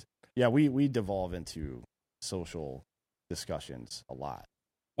 Anyways. Yeah, we devolve into social discussions a lot.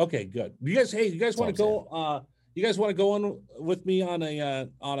 Okay, good. You guys want to go? You guys want to go on with me on a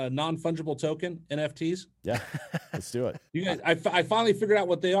non-fungible token NFTs? Yeah, let's do it. You guys, I finally figured out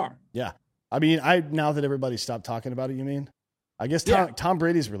what they are. Yeah, I mean, now that everybody stopped talking about it, you mean? I guess Tom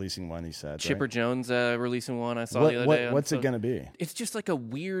Brady's releasing one, he said. Chipper Jones releasing one I saw the other day. What's it going to be? It's just like a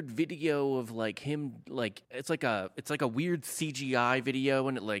weird video of like him, like it's like a weird CGI video,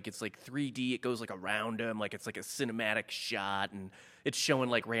 and it's like 3D. It goes like around him, like it's like a cinematic shot, and it's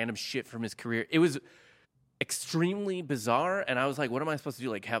showing like random shit from his career. It was extremely bizarre, and I was like, what am I supposed to do?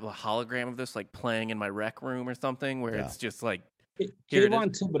 Like have a hologram of this like playing in my rec room or something, where it's just like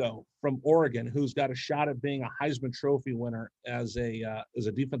Kayvon Thibodeau from Oregon, who's got a shot at being a Heisman Trophy winner as a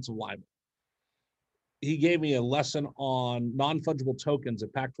defensive lineman. He gave me a lesson on non-fungible tokens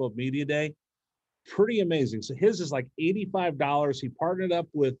at Pac-12 Media Day. Pretty amazing. So his is like $85. He partnered up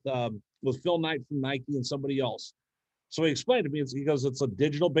with Phil Knight from Nike and somebody else. So he explained to me, he goes, it's a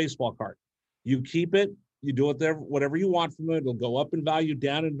digital baseball card. You keep it, you do it there, whatever you want from it. It'll go up in value,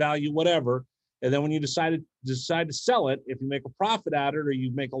 down in value, whatever. And then when you decide to sell it, if you make a profit at it or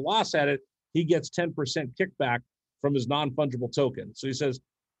you make a loss at it, he gets 10% kickback from his non-fungible token. So he says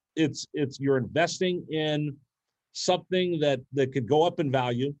it's you're investing in something that could go up in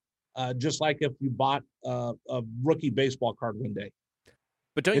value, just like if you bought a rookie baseball card one day.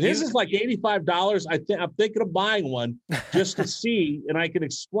 But don't this is like $85. I'm thinking of buying one just to see, and I can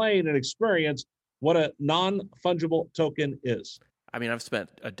explain and experience what a non-fungible token is. I mean, I've spent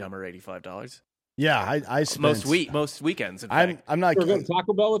a dumber $85. Yeah, I spent most weekends. In fact. I'm not going to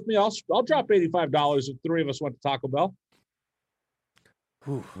Taco Bell with me. I'll drop $85 if three of us went to Taco Bell.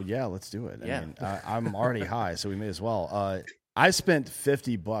 Well, yeah, let's do it. Yeah. I mean, I'm already high, so we may as well. I spent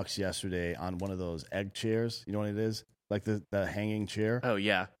 $50 yesterday on one of those egg chairs. You know what it is? Like the hanging chair. Oh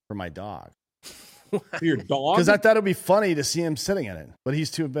yeah, for my dog. For your dog? Because I thought it'd be funny to see him sitting in it, but he's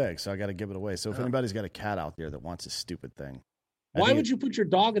too big, so I got to give it away. So if anybody's got a cat out there that wants a stupid thing, why would you put your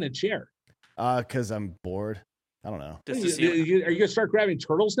dog in a chair? Because I'm bored. I don't know. Are you gonna start grabbing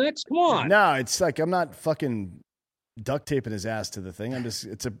turtles next? Come on. No, it's like I'm not fucking duct taping his ass to the thing.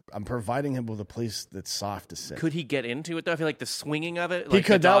 I'm providing him with a place that's soft to sit. Could he get into it though? I feel like the swinging of it, He like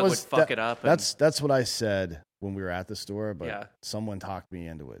could. the dog That would fuck it up. That's what I said when we were at the store, but Yeah. someone talked me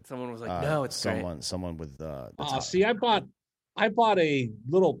into it. Someone was like, "No, it's someone with see, I bought a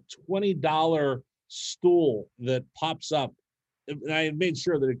little $20 stool that pops up, and I made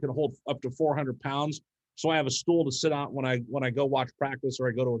sure that it could hold up to 400 pounds. So I have a stool to sit on when I go watch practice or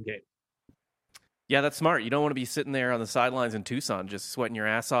I go to a game. Yeah, that's smart. You don't want to be sitting there on the sidelines in Tucson just sweating your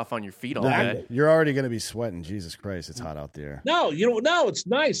ass off on your feet all day. You're already going to be sweating. Jesus Christ, it's hot out there. No, it's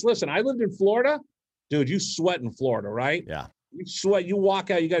nice. Listen, I lived in Florida. Dude, you sweat in Florida, right? Yeah. You sweat, you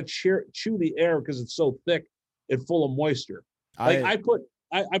walk out, you got to chew the air because it's so thick and full of moisture. I put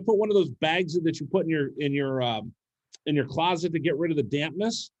one of those bags that you put in your closet to get rid of the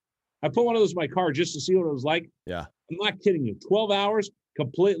dampness. I put one of those in my car just to see what it was like. Yeah. I'm not kidding you. 12 hours,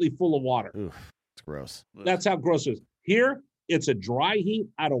 completely full of water. Oof, it's gross. That's how gross it is. Here, it's a dry heat.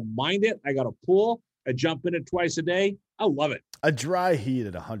 I don't mind it. I got a pool. I jump in it twice a day. I love it. A dry heat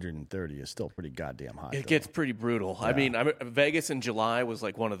at 130 is still pretty goddamn hot. It gets pretty brutal. Yeah. I mean, Vegas in July was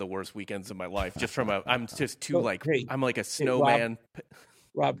like one of the worst weekends of my life. Just from I'm just too I'm like a snowman.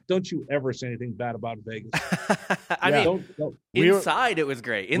 Rob, don't you ever say anything bad about Vegas. I mean, inside it was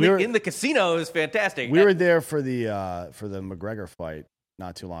great. In the casino, it was fantastic. We were there for the McGregor fight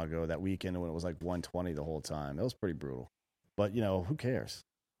not too long ago, that weekend when it was like 120 the whole time. It was pretty brutal. But, who cares?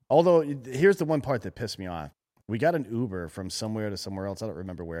 Although, here's the one part that pissed me off. We got an Uber from somewhere to somewhere else. I don't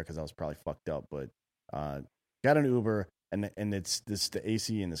remember where because I was probably fucked up. But got an Uber, and it's the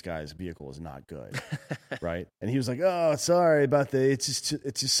AC in this guy's vehicle is not good, right? And he was like, "Oh, sorry about it's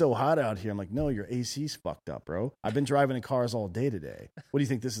just so hot out here." I'm like, "No, your AC's fucked up, bro. I've been driving in cars all day today. What do you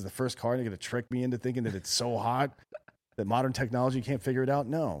think? This is the first car and you're gonna trick me into thinking that it's so hot that modern technology can't figure it out?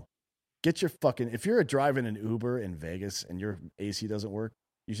 No, get your fucking. If you're driving an Uber in Vegas and your AC doesn't work,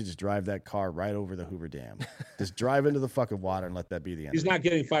 you should just drive that car right over the Hoover Dam. Just drive into the fucking water and let that be the end. He's not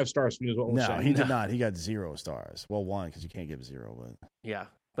getting 5 stars from you, is what we're saying. No, he did not. He got 0 stars. Well, 1 because you can't give 0. But yeah,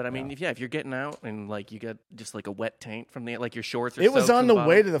 but I mean, if you're getting out and like you got just like a wet taint from like your shorts. It was on the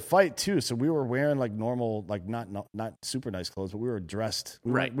way to the fight too, so we were wearing like normal, like not super nice clothes, but we were dressed.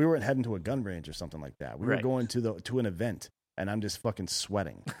 We weren't heading to a gun range or something like that. We were going to an event. And I'm just fucking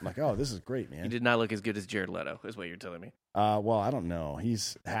sweating. I'm like, oh, this is great, man. He did not look as good as Jared Leto, is what you're telling me. Well, I don't know.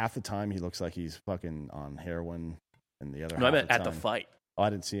 He's half the time he looks like he's fucking on heroin, and the other. No, I meant at the fight. Oh, I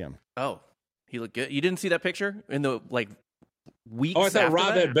didn't see him. Oh, he looked good. You didn't see that picture in the weeks? Oh, I thought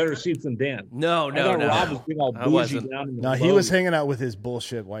Rob had better seats than Dan. No. Rob was being all bougie down in the No, he was hanging out with his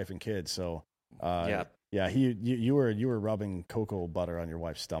bullshit wife and kids. So yeah, you were rubbing cocoa butter on your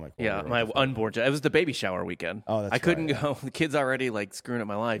wife's stomach. Yeah, my unborn. It was the baby shower weekend. Oh, that's I couldn't right, go. The kid's already like screwing up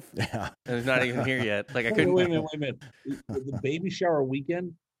my life. Yeah, and it's not even here yet. Like I couldn't. Wait a minute. The baby shower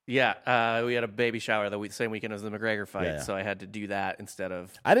weekend. Yeah, we had a baby shower the same weekend as the McGregor fight, so I had to do that instead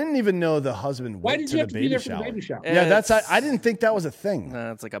of. I didn't even know the husband went to the baby shower. For the baby shower? Yeah, I didn't think that was a thing.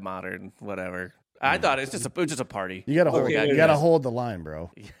 It's like a modern whatever. I thought it was just a party. You gotta hold the line, bro.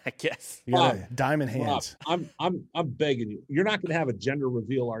 Yeah, I guess. You gotta diamond hands. Rob, I'm begging you. You're not gonna have a gender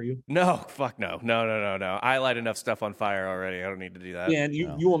reveal, are you? No, fuck no. I light enough stuff on fire already. I don't need to do that. Yeah, and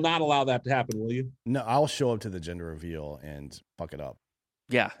you will not allow that to happen, will you? No, I'll show up to the gender reveal and fuck it up.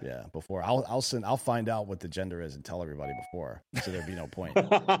 Yeah. Before I'll find out what the gender is and tell everybody before, so there'd be no point.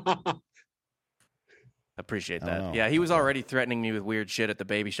 Appreciate that. Yeah, he was already threatening me with weird shit at the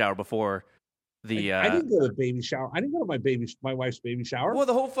baby shower before. I didn't go to the baby shower. I didn't go to my wife's baby shower. Well,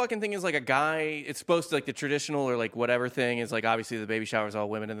 the whole fucking thing is like a guy. It's supposed to like the traditional or like whatever thing is like obviously the baby shower is all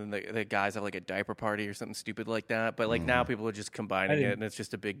women, and then the guys have like a diaper party or something stupid like that. But like now people are just combining it, and it's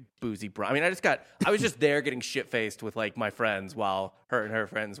just a big boozy. I mean, I was just there getting shit faced with like my friends while her and her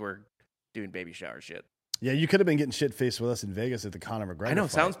friends were doing baby shower shit. Yeah, you could have been getting shit faced with us in Vegas at the Conor McGregor. I know,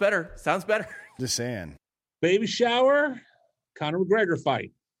 fight. sounds better. Just saying. Baby shower, Conor McGregor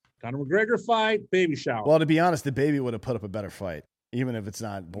fight. Conor McGregor fight, baby shower. Well, to be honest, the baby would have put up a better fight, even if it's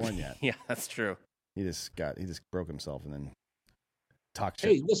not born yet. Yeah, that's true. He just broke himself and then talked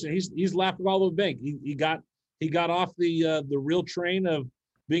shit. Hey, listen, he's laughing all over the bank. He got off the real train of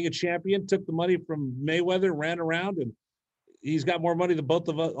being a champion, took the money from Mayweather, ran around, and he's got more money than both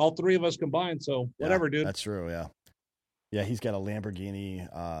of us, all three of us combined. So whatever, dude. That's true. Yeah. Yeah, he's got a Lamborghini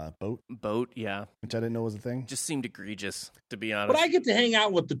boat, yeah. Which I didn't know was a thing. Just seemed egregious, to be honest. But I get to hang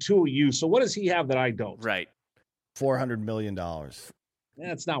out with the two of you, so what does he have that I don't? Right. $400 million.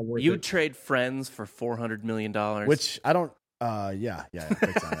 That's not worth it. You'd trade friends for $400 million. Which I don't, yeah,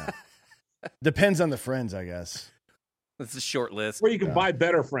 based on that. Depends on the friends, I guess. That's a short list. Or you can buy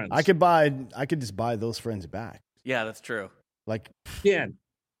better friends. I could just buy those friends back. Yeah, that's true. Like, Dan.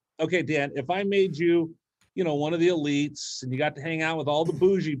 Okay, Dan, if I made you, one of the elites, and you got to hang out with all the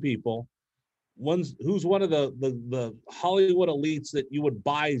bougie people, who's one of the Hollywood elites that you would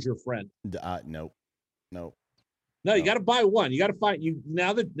buy as your friend? Nope. No, you got to buy one. You got to find you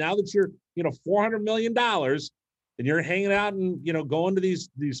now that you're $400 million, and you're hanging out and going to these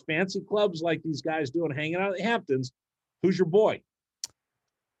fancy clubs like these guys do and hanging out at the Hamptons. Who's your boy?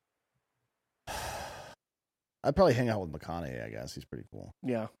 I'd probably hang out with McConaughey. I guess he's pretty cool.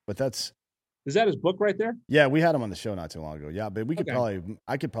 Yeah, but is that his book right there? Yeah, we had him on the show not too long ago. Yeah, but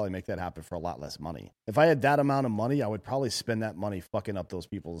I could probably make that happen for a lot less money. If I had that amount of money, I would probably spend that money fucking up those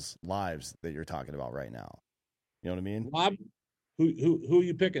people's lives that you're talking about right now. You know what I mean? Rob, who are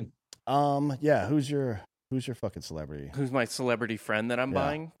you picking? Yeah, who's your fucking celebrity? Who's my celebrity friend that I'm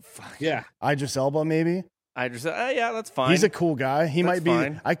buying? Fuck. Yeah, Idris Elba, maybe. Yeah, that's fine. He's a cool guy. He might be.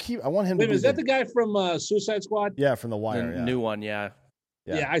 Fine. I want him Wait, to be. Is that the guy from Suicide Squad? Yeah, from The Wire. The new one, yeah.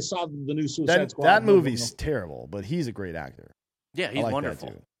 Yeah, I saw the new Suicide Squad. That movie's terrible, but he's a great actor. Yeah, he's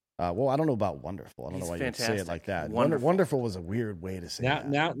wonderful. Well, I don't know about wonderful. I don't know why you say it like that. Wonderful was a weird way to say that.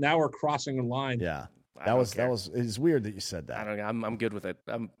 Now we're crossing a line. Yeah. It's weird that you said that. I don't know. I'm good with it.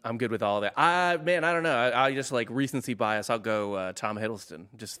 I'm good with all of that. I don't know. I just like recency bias. I'll go Tom Hiddleston.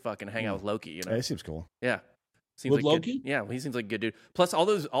 Just fucking hang out with Loki. Yeah, he seems cool. Yeah. Seems with like Loki? Good. Yeah, he seems like a good dude. Plus, all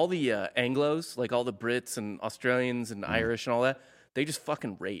the Anglos, like all the Brits and Australians and Irish and all that, they just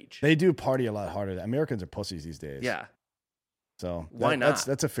fucking rage. They do party a lot harder. Americans are pussies these days. Yeah. So why not?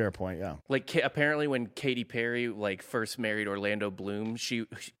 That's a fair point. Yeah. Like apparently, when Katy Perry like first married Orlando Bloom, she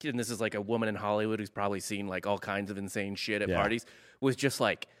and this is like a woman in Hollywood who's probably seen like all kinds of insane shit at parties, was just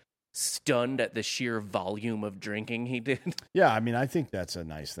like stunned at the sheer volume of drinking he did. Yeah, I mean, I think that's a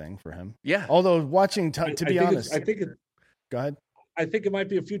nice thing for him. Yeah. Although watching, to be honest, go ahead. I think it might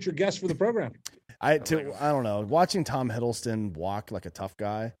be a future guest for the program. I don't know. Watching Tom Hiddleston walk like a tough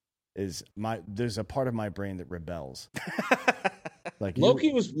guy there's a part of my brain that rebels. Like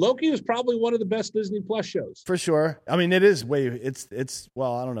Loki was probably one of the best Disney Plus shows. For sure. I mean, it is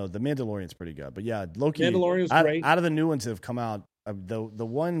well, I don't know. The Mandalorian's pretty good, but yeah, Loki. Mandalorian's great. Out of the new ones that have come out, the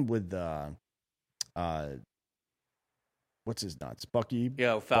one with what's his nuts? Bucky.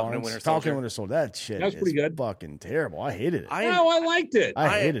 Yeah, Falcon and Winter Soldier. Falcon and Winter Soldier. That shit that was pretty good. Fucking terrible. I hated it. I liked it.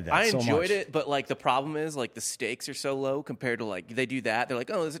 I hated that so much. I enjoyed it, but like the problem is like the stakes are so low compared to like they do that. They're like,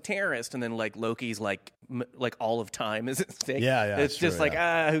 oh, there's a terrorist, and then like Loki's like all of time is at stake. Yeah. It's just true,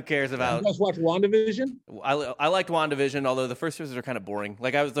 like who cares about? You guys watch WandaVision? I liked WandaVision, although the first episodes are kind of boring.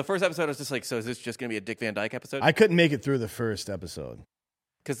 Like the first episode I was just like, so is this just going to be a Dick Van Dyke episode? I couldn't make it through the first episode.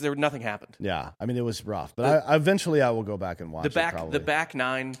 Because nothing happened. Yeah, I mean it was rough, but eventually I will go back and watch the back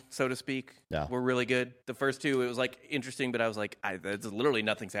nine, so to speak. Yeah. Were really good. The first two, it was like interesting, but I was like, it's literally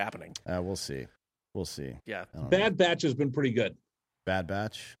nothing's happening. We'll see. Yeah, Bad Batch has been pretty good. Bad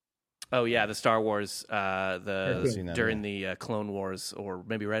Batch. Oh yeah, the Star Wars, during the Clone Wars, or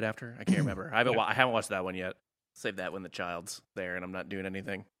maybe right after. I can't remember. I haven't watched that one yet. Save that when the child's there and I'm not doing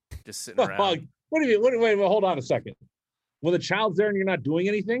anything, just sitting around. What do you mean? Wait, hold on a second. When the child's there and you're not doing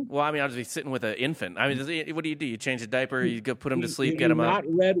anything? Well, I mean, I'll just be sitting with an infant. I mean, what do? You change the diaper, you go put him to sleep, get him up. Not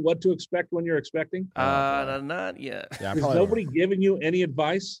read what to expect when you're expecting? Not yet. Yeah, is nobody giving you any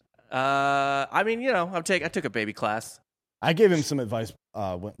advice? I mean, I took a baby class. I gave him some advice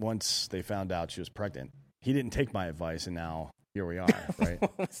once they found out she was pregnant. He didn't take my advice, and now here we are, right?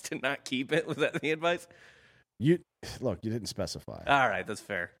 To not keep it? Was that the advice? You didn't specify. All right, that's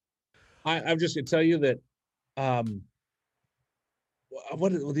fair. I'm just going to tell you that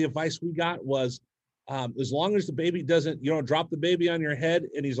what the advice we got was, as long as the baby doesn't, you don't drop the baby on your head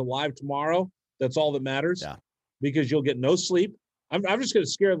and he's alive tomorrow, that's all that matters. Yeah. Because you'll get no sleep. I'm just going to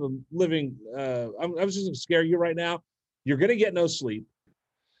scare the living. I'm just going to scare you right now. You're going to get no sleep.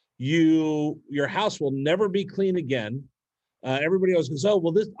 Your house will never be clean again. Everybody else goes, oh,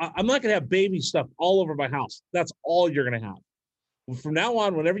 well, I'm not going to have baby stuff all over my house. That's all you're going to have. From now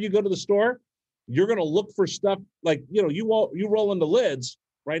on, whenever you go to the store, you're going to look for stuff like, you roll into lids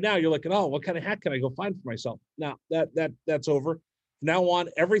right now. You're looking, oh, what kind of hat can I go find for myself? Now that's over. From now on,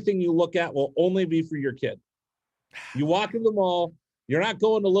 everything you look at will only be for your kid. You walk in the mall, you're not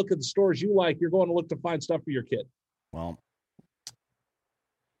going to look at the stores you like. You're going to look to find stuff for your kid. Well,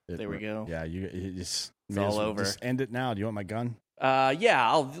 there we go. Yeah, it's all over. Just end it now. Do you want my gun?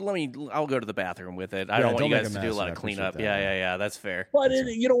 Yeah, I'll go to the bathroom with it. I don't want you guys to do a lot of cleanup. Yeah, that's fair. But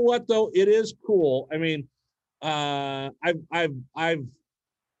you know what though? It is cool. I mean, my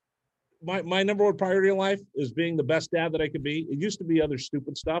number one priority in life is being the best dad that I could be. It used to be other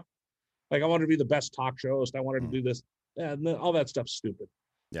stupid stuff. Like I wanted to be the best talk show host. I wanted to do this. And all that stuff's stupid.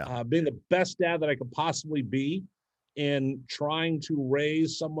 Yeah. Being the best dad that I could possibly be and trying to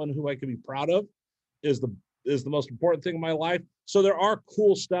raise someone who I can be proud of is the most important thing in my life. So there are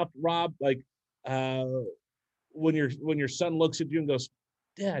cool stuff, Rob, like when your son looks at you and goes,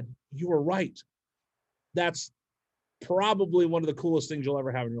 Dad, you were right. That's probably one of the coolest things you'll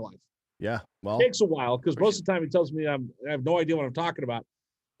ever have in your life. Yeah. Well, it takes a while because most of the time he tells me I have no idea what I'm talking about.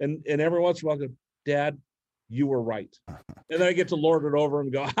 And every once in a while I go, Dad, you were right. And then I get to lord it over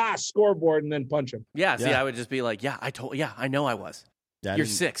and go, scoreboard, and then punch him. Yeah, see, I would just be like, I know I was. Yeah, You're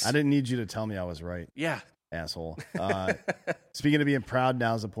 6. I didn't need you to tell me I was right. Yeah. Asshole. Speaking of being proud,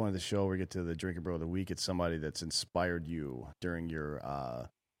 now's the point of the show where we get to the Drinking Bro of the Week. It's somebody that's inspired you during your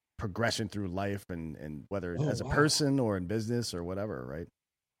progression through life and whether as a person or in business or whatever, right?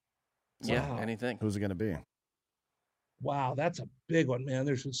 Yeah, anything. Who's it going to be? Wow, that's a big one, man.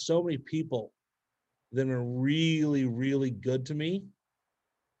 There's been so many people that are really, really good to me.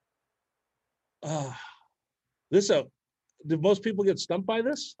 Did most people get stumped by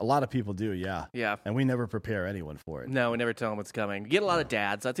this? A lot of people do, yeah. Yeah. And we never prepare anyone for it. No, we never tell them what's coming. You get a lot of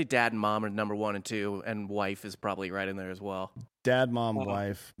dads. I'd say dad and mom are number 1 and 2, and wife is probably right in there as well. Dad, mom,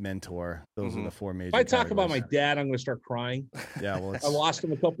 wife, mentor. Those are the 4 major If I talk categories. about my dad, I'm going to start crying. Yeah, well, I lost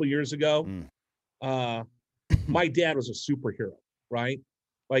him a couple of years ago. My dad was a superhero, right?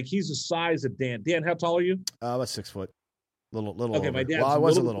 Like he's the size of Dan. Dan, how tall are you? About 6 foot. Little okay, over. my dad's I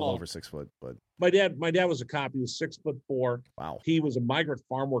was a little tall. over 6 foot, but my dad was a cop. He was 6'4". Wow. He was a migrant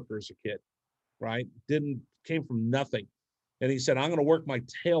farm worker as a kid, right? Came from nothing. And he said, I'm going to work my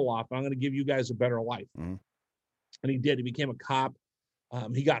tail off. I'm going to give you guys a better life. Mm-hmm. And he did. He became a cop.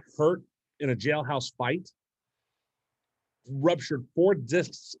 He got hurt in a jailhouse fight, ruptured 4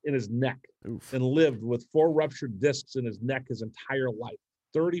 discs in his neck. Oof. And lived with 4 ruptured discs in his neck his entire life.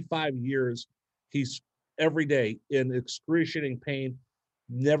 35 years. He's every day in excruciating pain,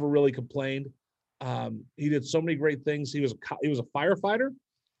 never really complained. He did so many great things. He was a firefighter.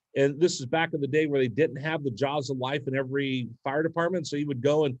 And this is back in the day where they didn't have the jaws of life in every fire department. So he would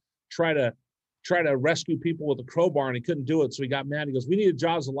go and try to rescue people with a crowbar, and he couldn't do it. So he got mad. He goes, we need a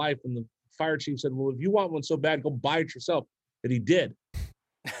jaws of life. And the fire chief said, well, if you want one so bad, go buy it yourself. And he did.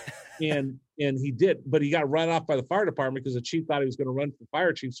 and he did, but he got run off by the fire department because the chief thought he was going to run for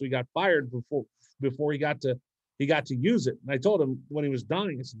fire chief. So he got fired before he got to use it. And I told him when he was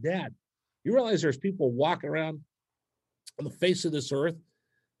dying, I said, Dad, you realize there's people walking around on the face of this earth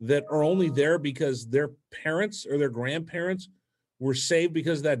that are only there because their parents or their grandparents were saved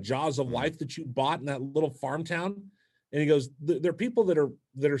because of that jaws of life that you bought in that little farm town. And he goes, there are people that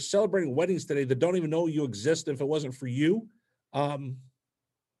are celebrating weddings today that don't even know you exist. If it wasn't for you,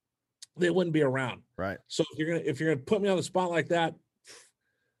 they wouldn't be around. Right. So if you're gonna put me on the spot like that,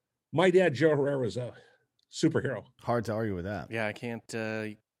 my dad, Joe Herrera, was a superhero. Hard to argue with that. Yeah, I can't.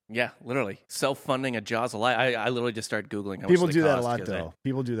 Literally self-funding a jaws of life. I literally just started Googling. How People much do that a lot, though.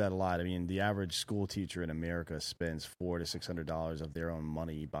 People do that a lot. I mean, the average school teacher in America spends $400 to $600 of their own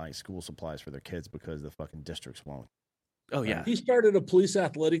money buying school supplies for their kids because the fucking districts won't. Oh yeah. He started a police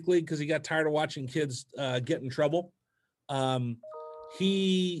athletic league because he got tired of watching kids get in trouble.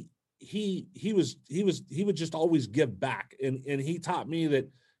 He would just always give back, and he taught me that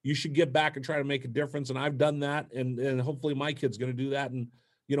you should give back and try to make a difference. And I've done that, and hopefully my kid's going to do that. And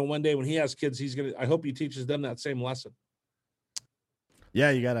one day when he has kids, I hope he teaches them that same lesson.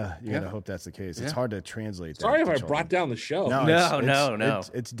 Yeah, you gotta hope that's the case. It's hard to translate. Sorry that if I brought down the show. No.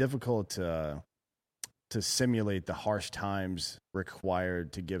 It's difficult to to simulate the harsh times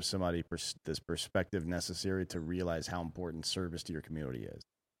required to give somebody this perspective necessary to realize how important service to your community is.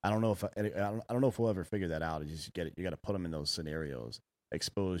 I don't know if we'll ever figure that out. You just get it. You got to put them in those scenarios.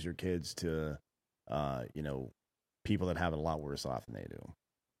 Expose your kids to, people that have it a lot worse off than they do.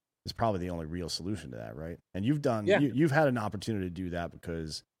 It's probably the only real solution to that, right? And you've had an opportunity to do that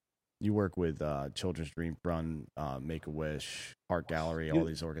because you work with Children's Dream Fund, Make-A-Wish, Heart Gallery, all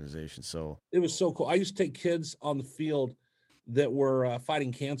these organizations. So it was so cool. I used to take kids on the field that were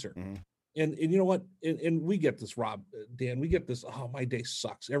fighting cancer. Mm-hmm. And you know what? And we get this, Rob, Dan, we get this, oh, my day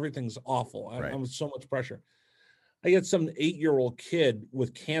sucks. Everything's awful. I'm with so much pressure. I get some 8-year-old kid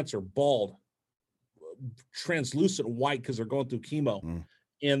with cancer, bald, translucent white because they're going through chemo. Mm.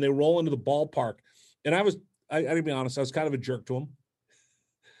 And they roll into the ballpark. And I gotta be honest, I was kind of a jerk to him.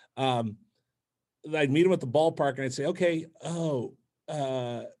 I'd meet him at the ballpark and I'd say, okay,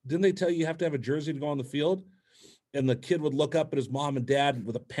 didn't they tell you have to have a jersey to go on the field? And the kid would look up at his mom and dad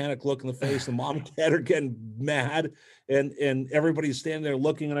with a panic look in the face. The mom and dad are getting mad and everybody's standing there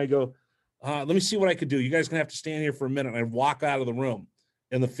looking. And I go, let me see what I could do. You guys are gonna have to stand here for a minute. And I'd walk out of the room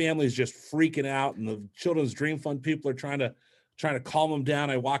and the family's just freaking out. And the Children's Dream Fund people are trying to calm them down.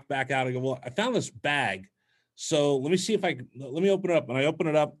 I walk back out. I go, well, I found this bag. So let me see if let me open it up. And I open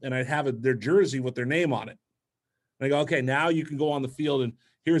it up and I have their jersey with their name on it. And I go, okay, now you can go on the field and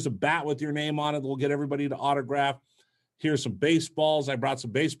here's a bat with your name on it. We'll get everybody to autograph. Here's some baseballs. I brought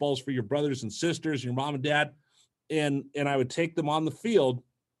some baseballs for your brothers and sisters, your mom and dad. And I would take them on the field.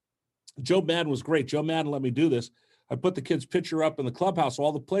 Joe Madden was great. Joe Madden let me do this. I put the kid's picture up in the clubhouse. So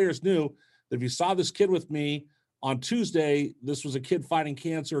all the players knew that if you saw this kid with me on Tuesday, this was a kid fighting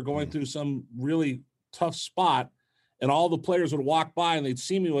cancer, going through some really tough spot, and all the players would walk by and they'd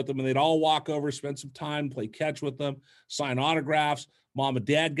see me with them and they'd all walk over, spend some time, play catch with them, sign autographs. Mom and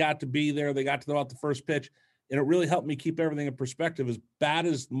dad got to be there. They got to throw out the first pitch. And it really helped me keep everything in perspective. As bad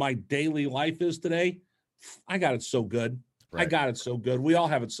as my daily life is today, I got it so good. Right. I got it so good. We all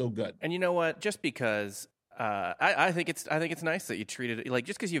have it so good. And you know what? Just because I think it's nice that you treated it like,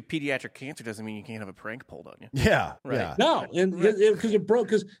 just because you have pediatric cancer doesn't mean you can't have a prank pulled on you. Yeah. Right. Yeah. No. And because it broke,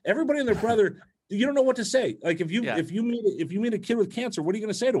 because everybody and their brother, you don't know what to say. Like if you meet a kid with cancer, what are you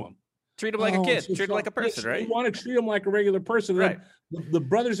going to say to him? Treat him like a kid. Treat him like a person, right? You want to treat him like a regular person. Right. The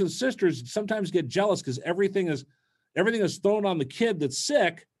brothers and sisters sometimes get jealous because everything is thrown on the kid that's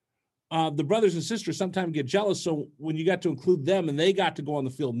sick. The brothers and sisters sometimes get jealous. So when you got to include them and they got to go on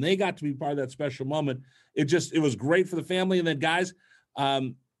the field and they got to be part of that special moment, it was great for the family. And then guys,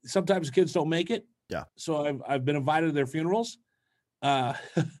 sometimes kids don't make it. Yeah. So I've been invited to their funerals,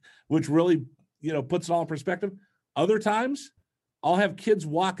 which really, puts it all in perspective. Other times I'll have kids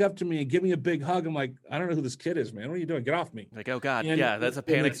walk up to me and give me a big hug. I'm like, I don't know who this kid is, man. What are you doing? Get off me. Like, oh God. And, yeah. That's a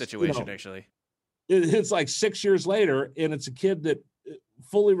panic situation, actually. It's like 6 years later and it's a kid that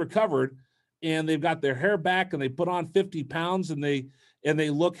fully recovered and they've got their hair back and they put on 50 pounds and they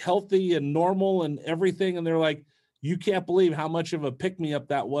look healthy and normal and everything. And they're like, you can't believe how much of a pick-me-up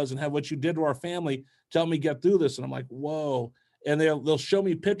that was and how what you did to our family to help me get through this. And I'm like, whoa. And they'll show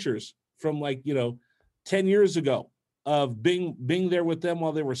me pictures from 10 years ago of being there with them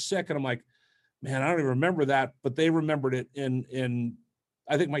while they were sick. And I'm like, man, I don't even remember that, but they remembered it. And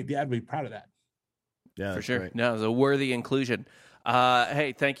I think my dad would be proud of that. Yeah, for sure. Great. No, it was a worthy inclusion.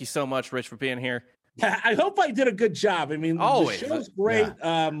 Hey, thank you so much, Rich, for being here. I hope I did a good job. I mean, always. The show's great.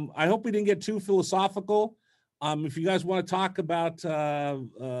 Yeah. I hope we didn't get too philosophical. If you guys want to talk about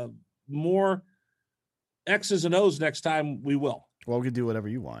more X's and O's next time, we will. Well, we can do whatever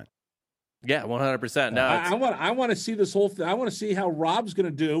you want. Yeah, 100%. No, I want to see this whole thing. I want to see how Rob's going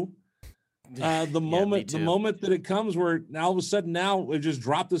to do. The moment that it comes where now all of a sudden we just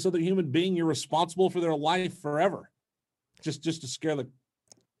drop this other human being, you're responsible for their life forever. Just to scare the.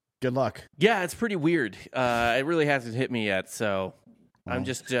 Good luck. Yeah, it's pretty weird. It really hasn't hit me yet, so I'm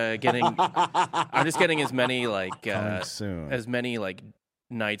just getting. I'm just getting as many as many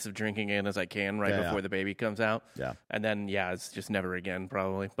nights of drinking in as I can before the baby comes out. Yeah, and then it's just never again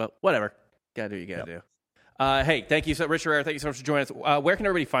probably. But whatever, gotta do what you gotta do. Hey, thank you so, Rich Herrera. Thank you so much for joining us. Where can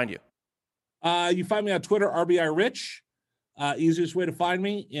everybody find you? You find me on Twitter, RBI Rich. Easiest way to find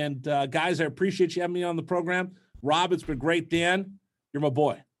me. And guys, I appreciate you having me on the program. Rob, it's been great. Dan, you're my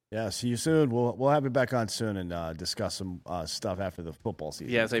boy. Yeah, see you soon. We'll have you back on soon and discuss some stuff after the football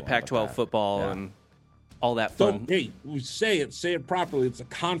season. Yeah, say Pac-12 football and all that fun. Hey, we say it properly. It's a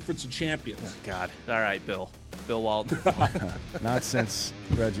conference of champions. Oh, God. All right, Bill Walton. Not since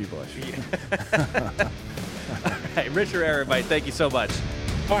Reggie Bush. All right, Rich Herrera, everybody. Thank you so much.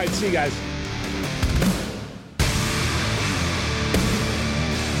 All right, see you guys.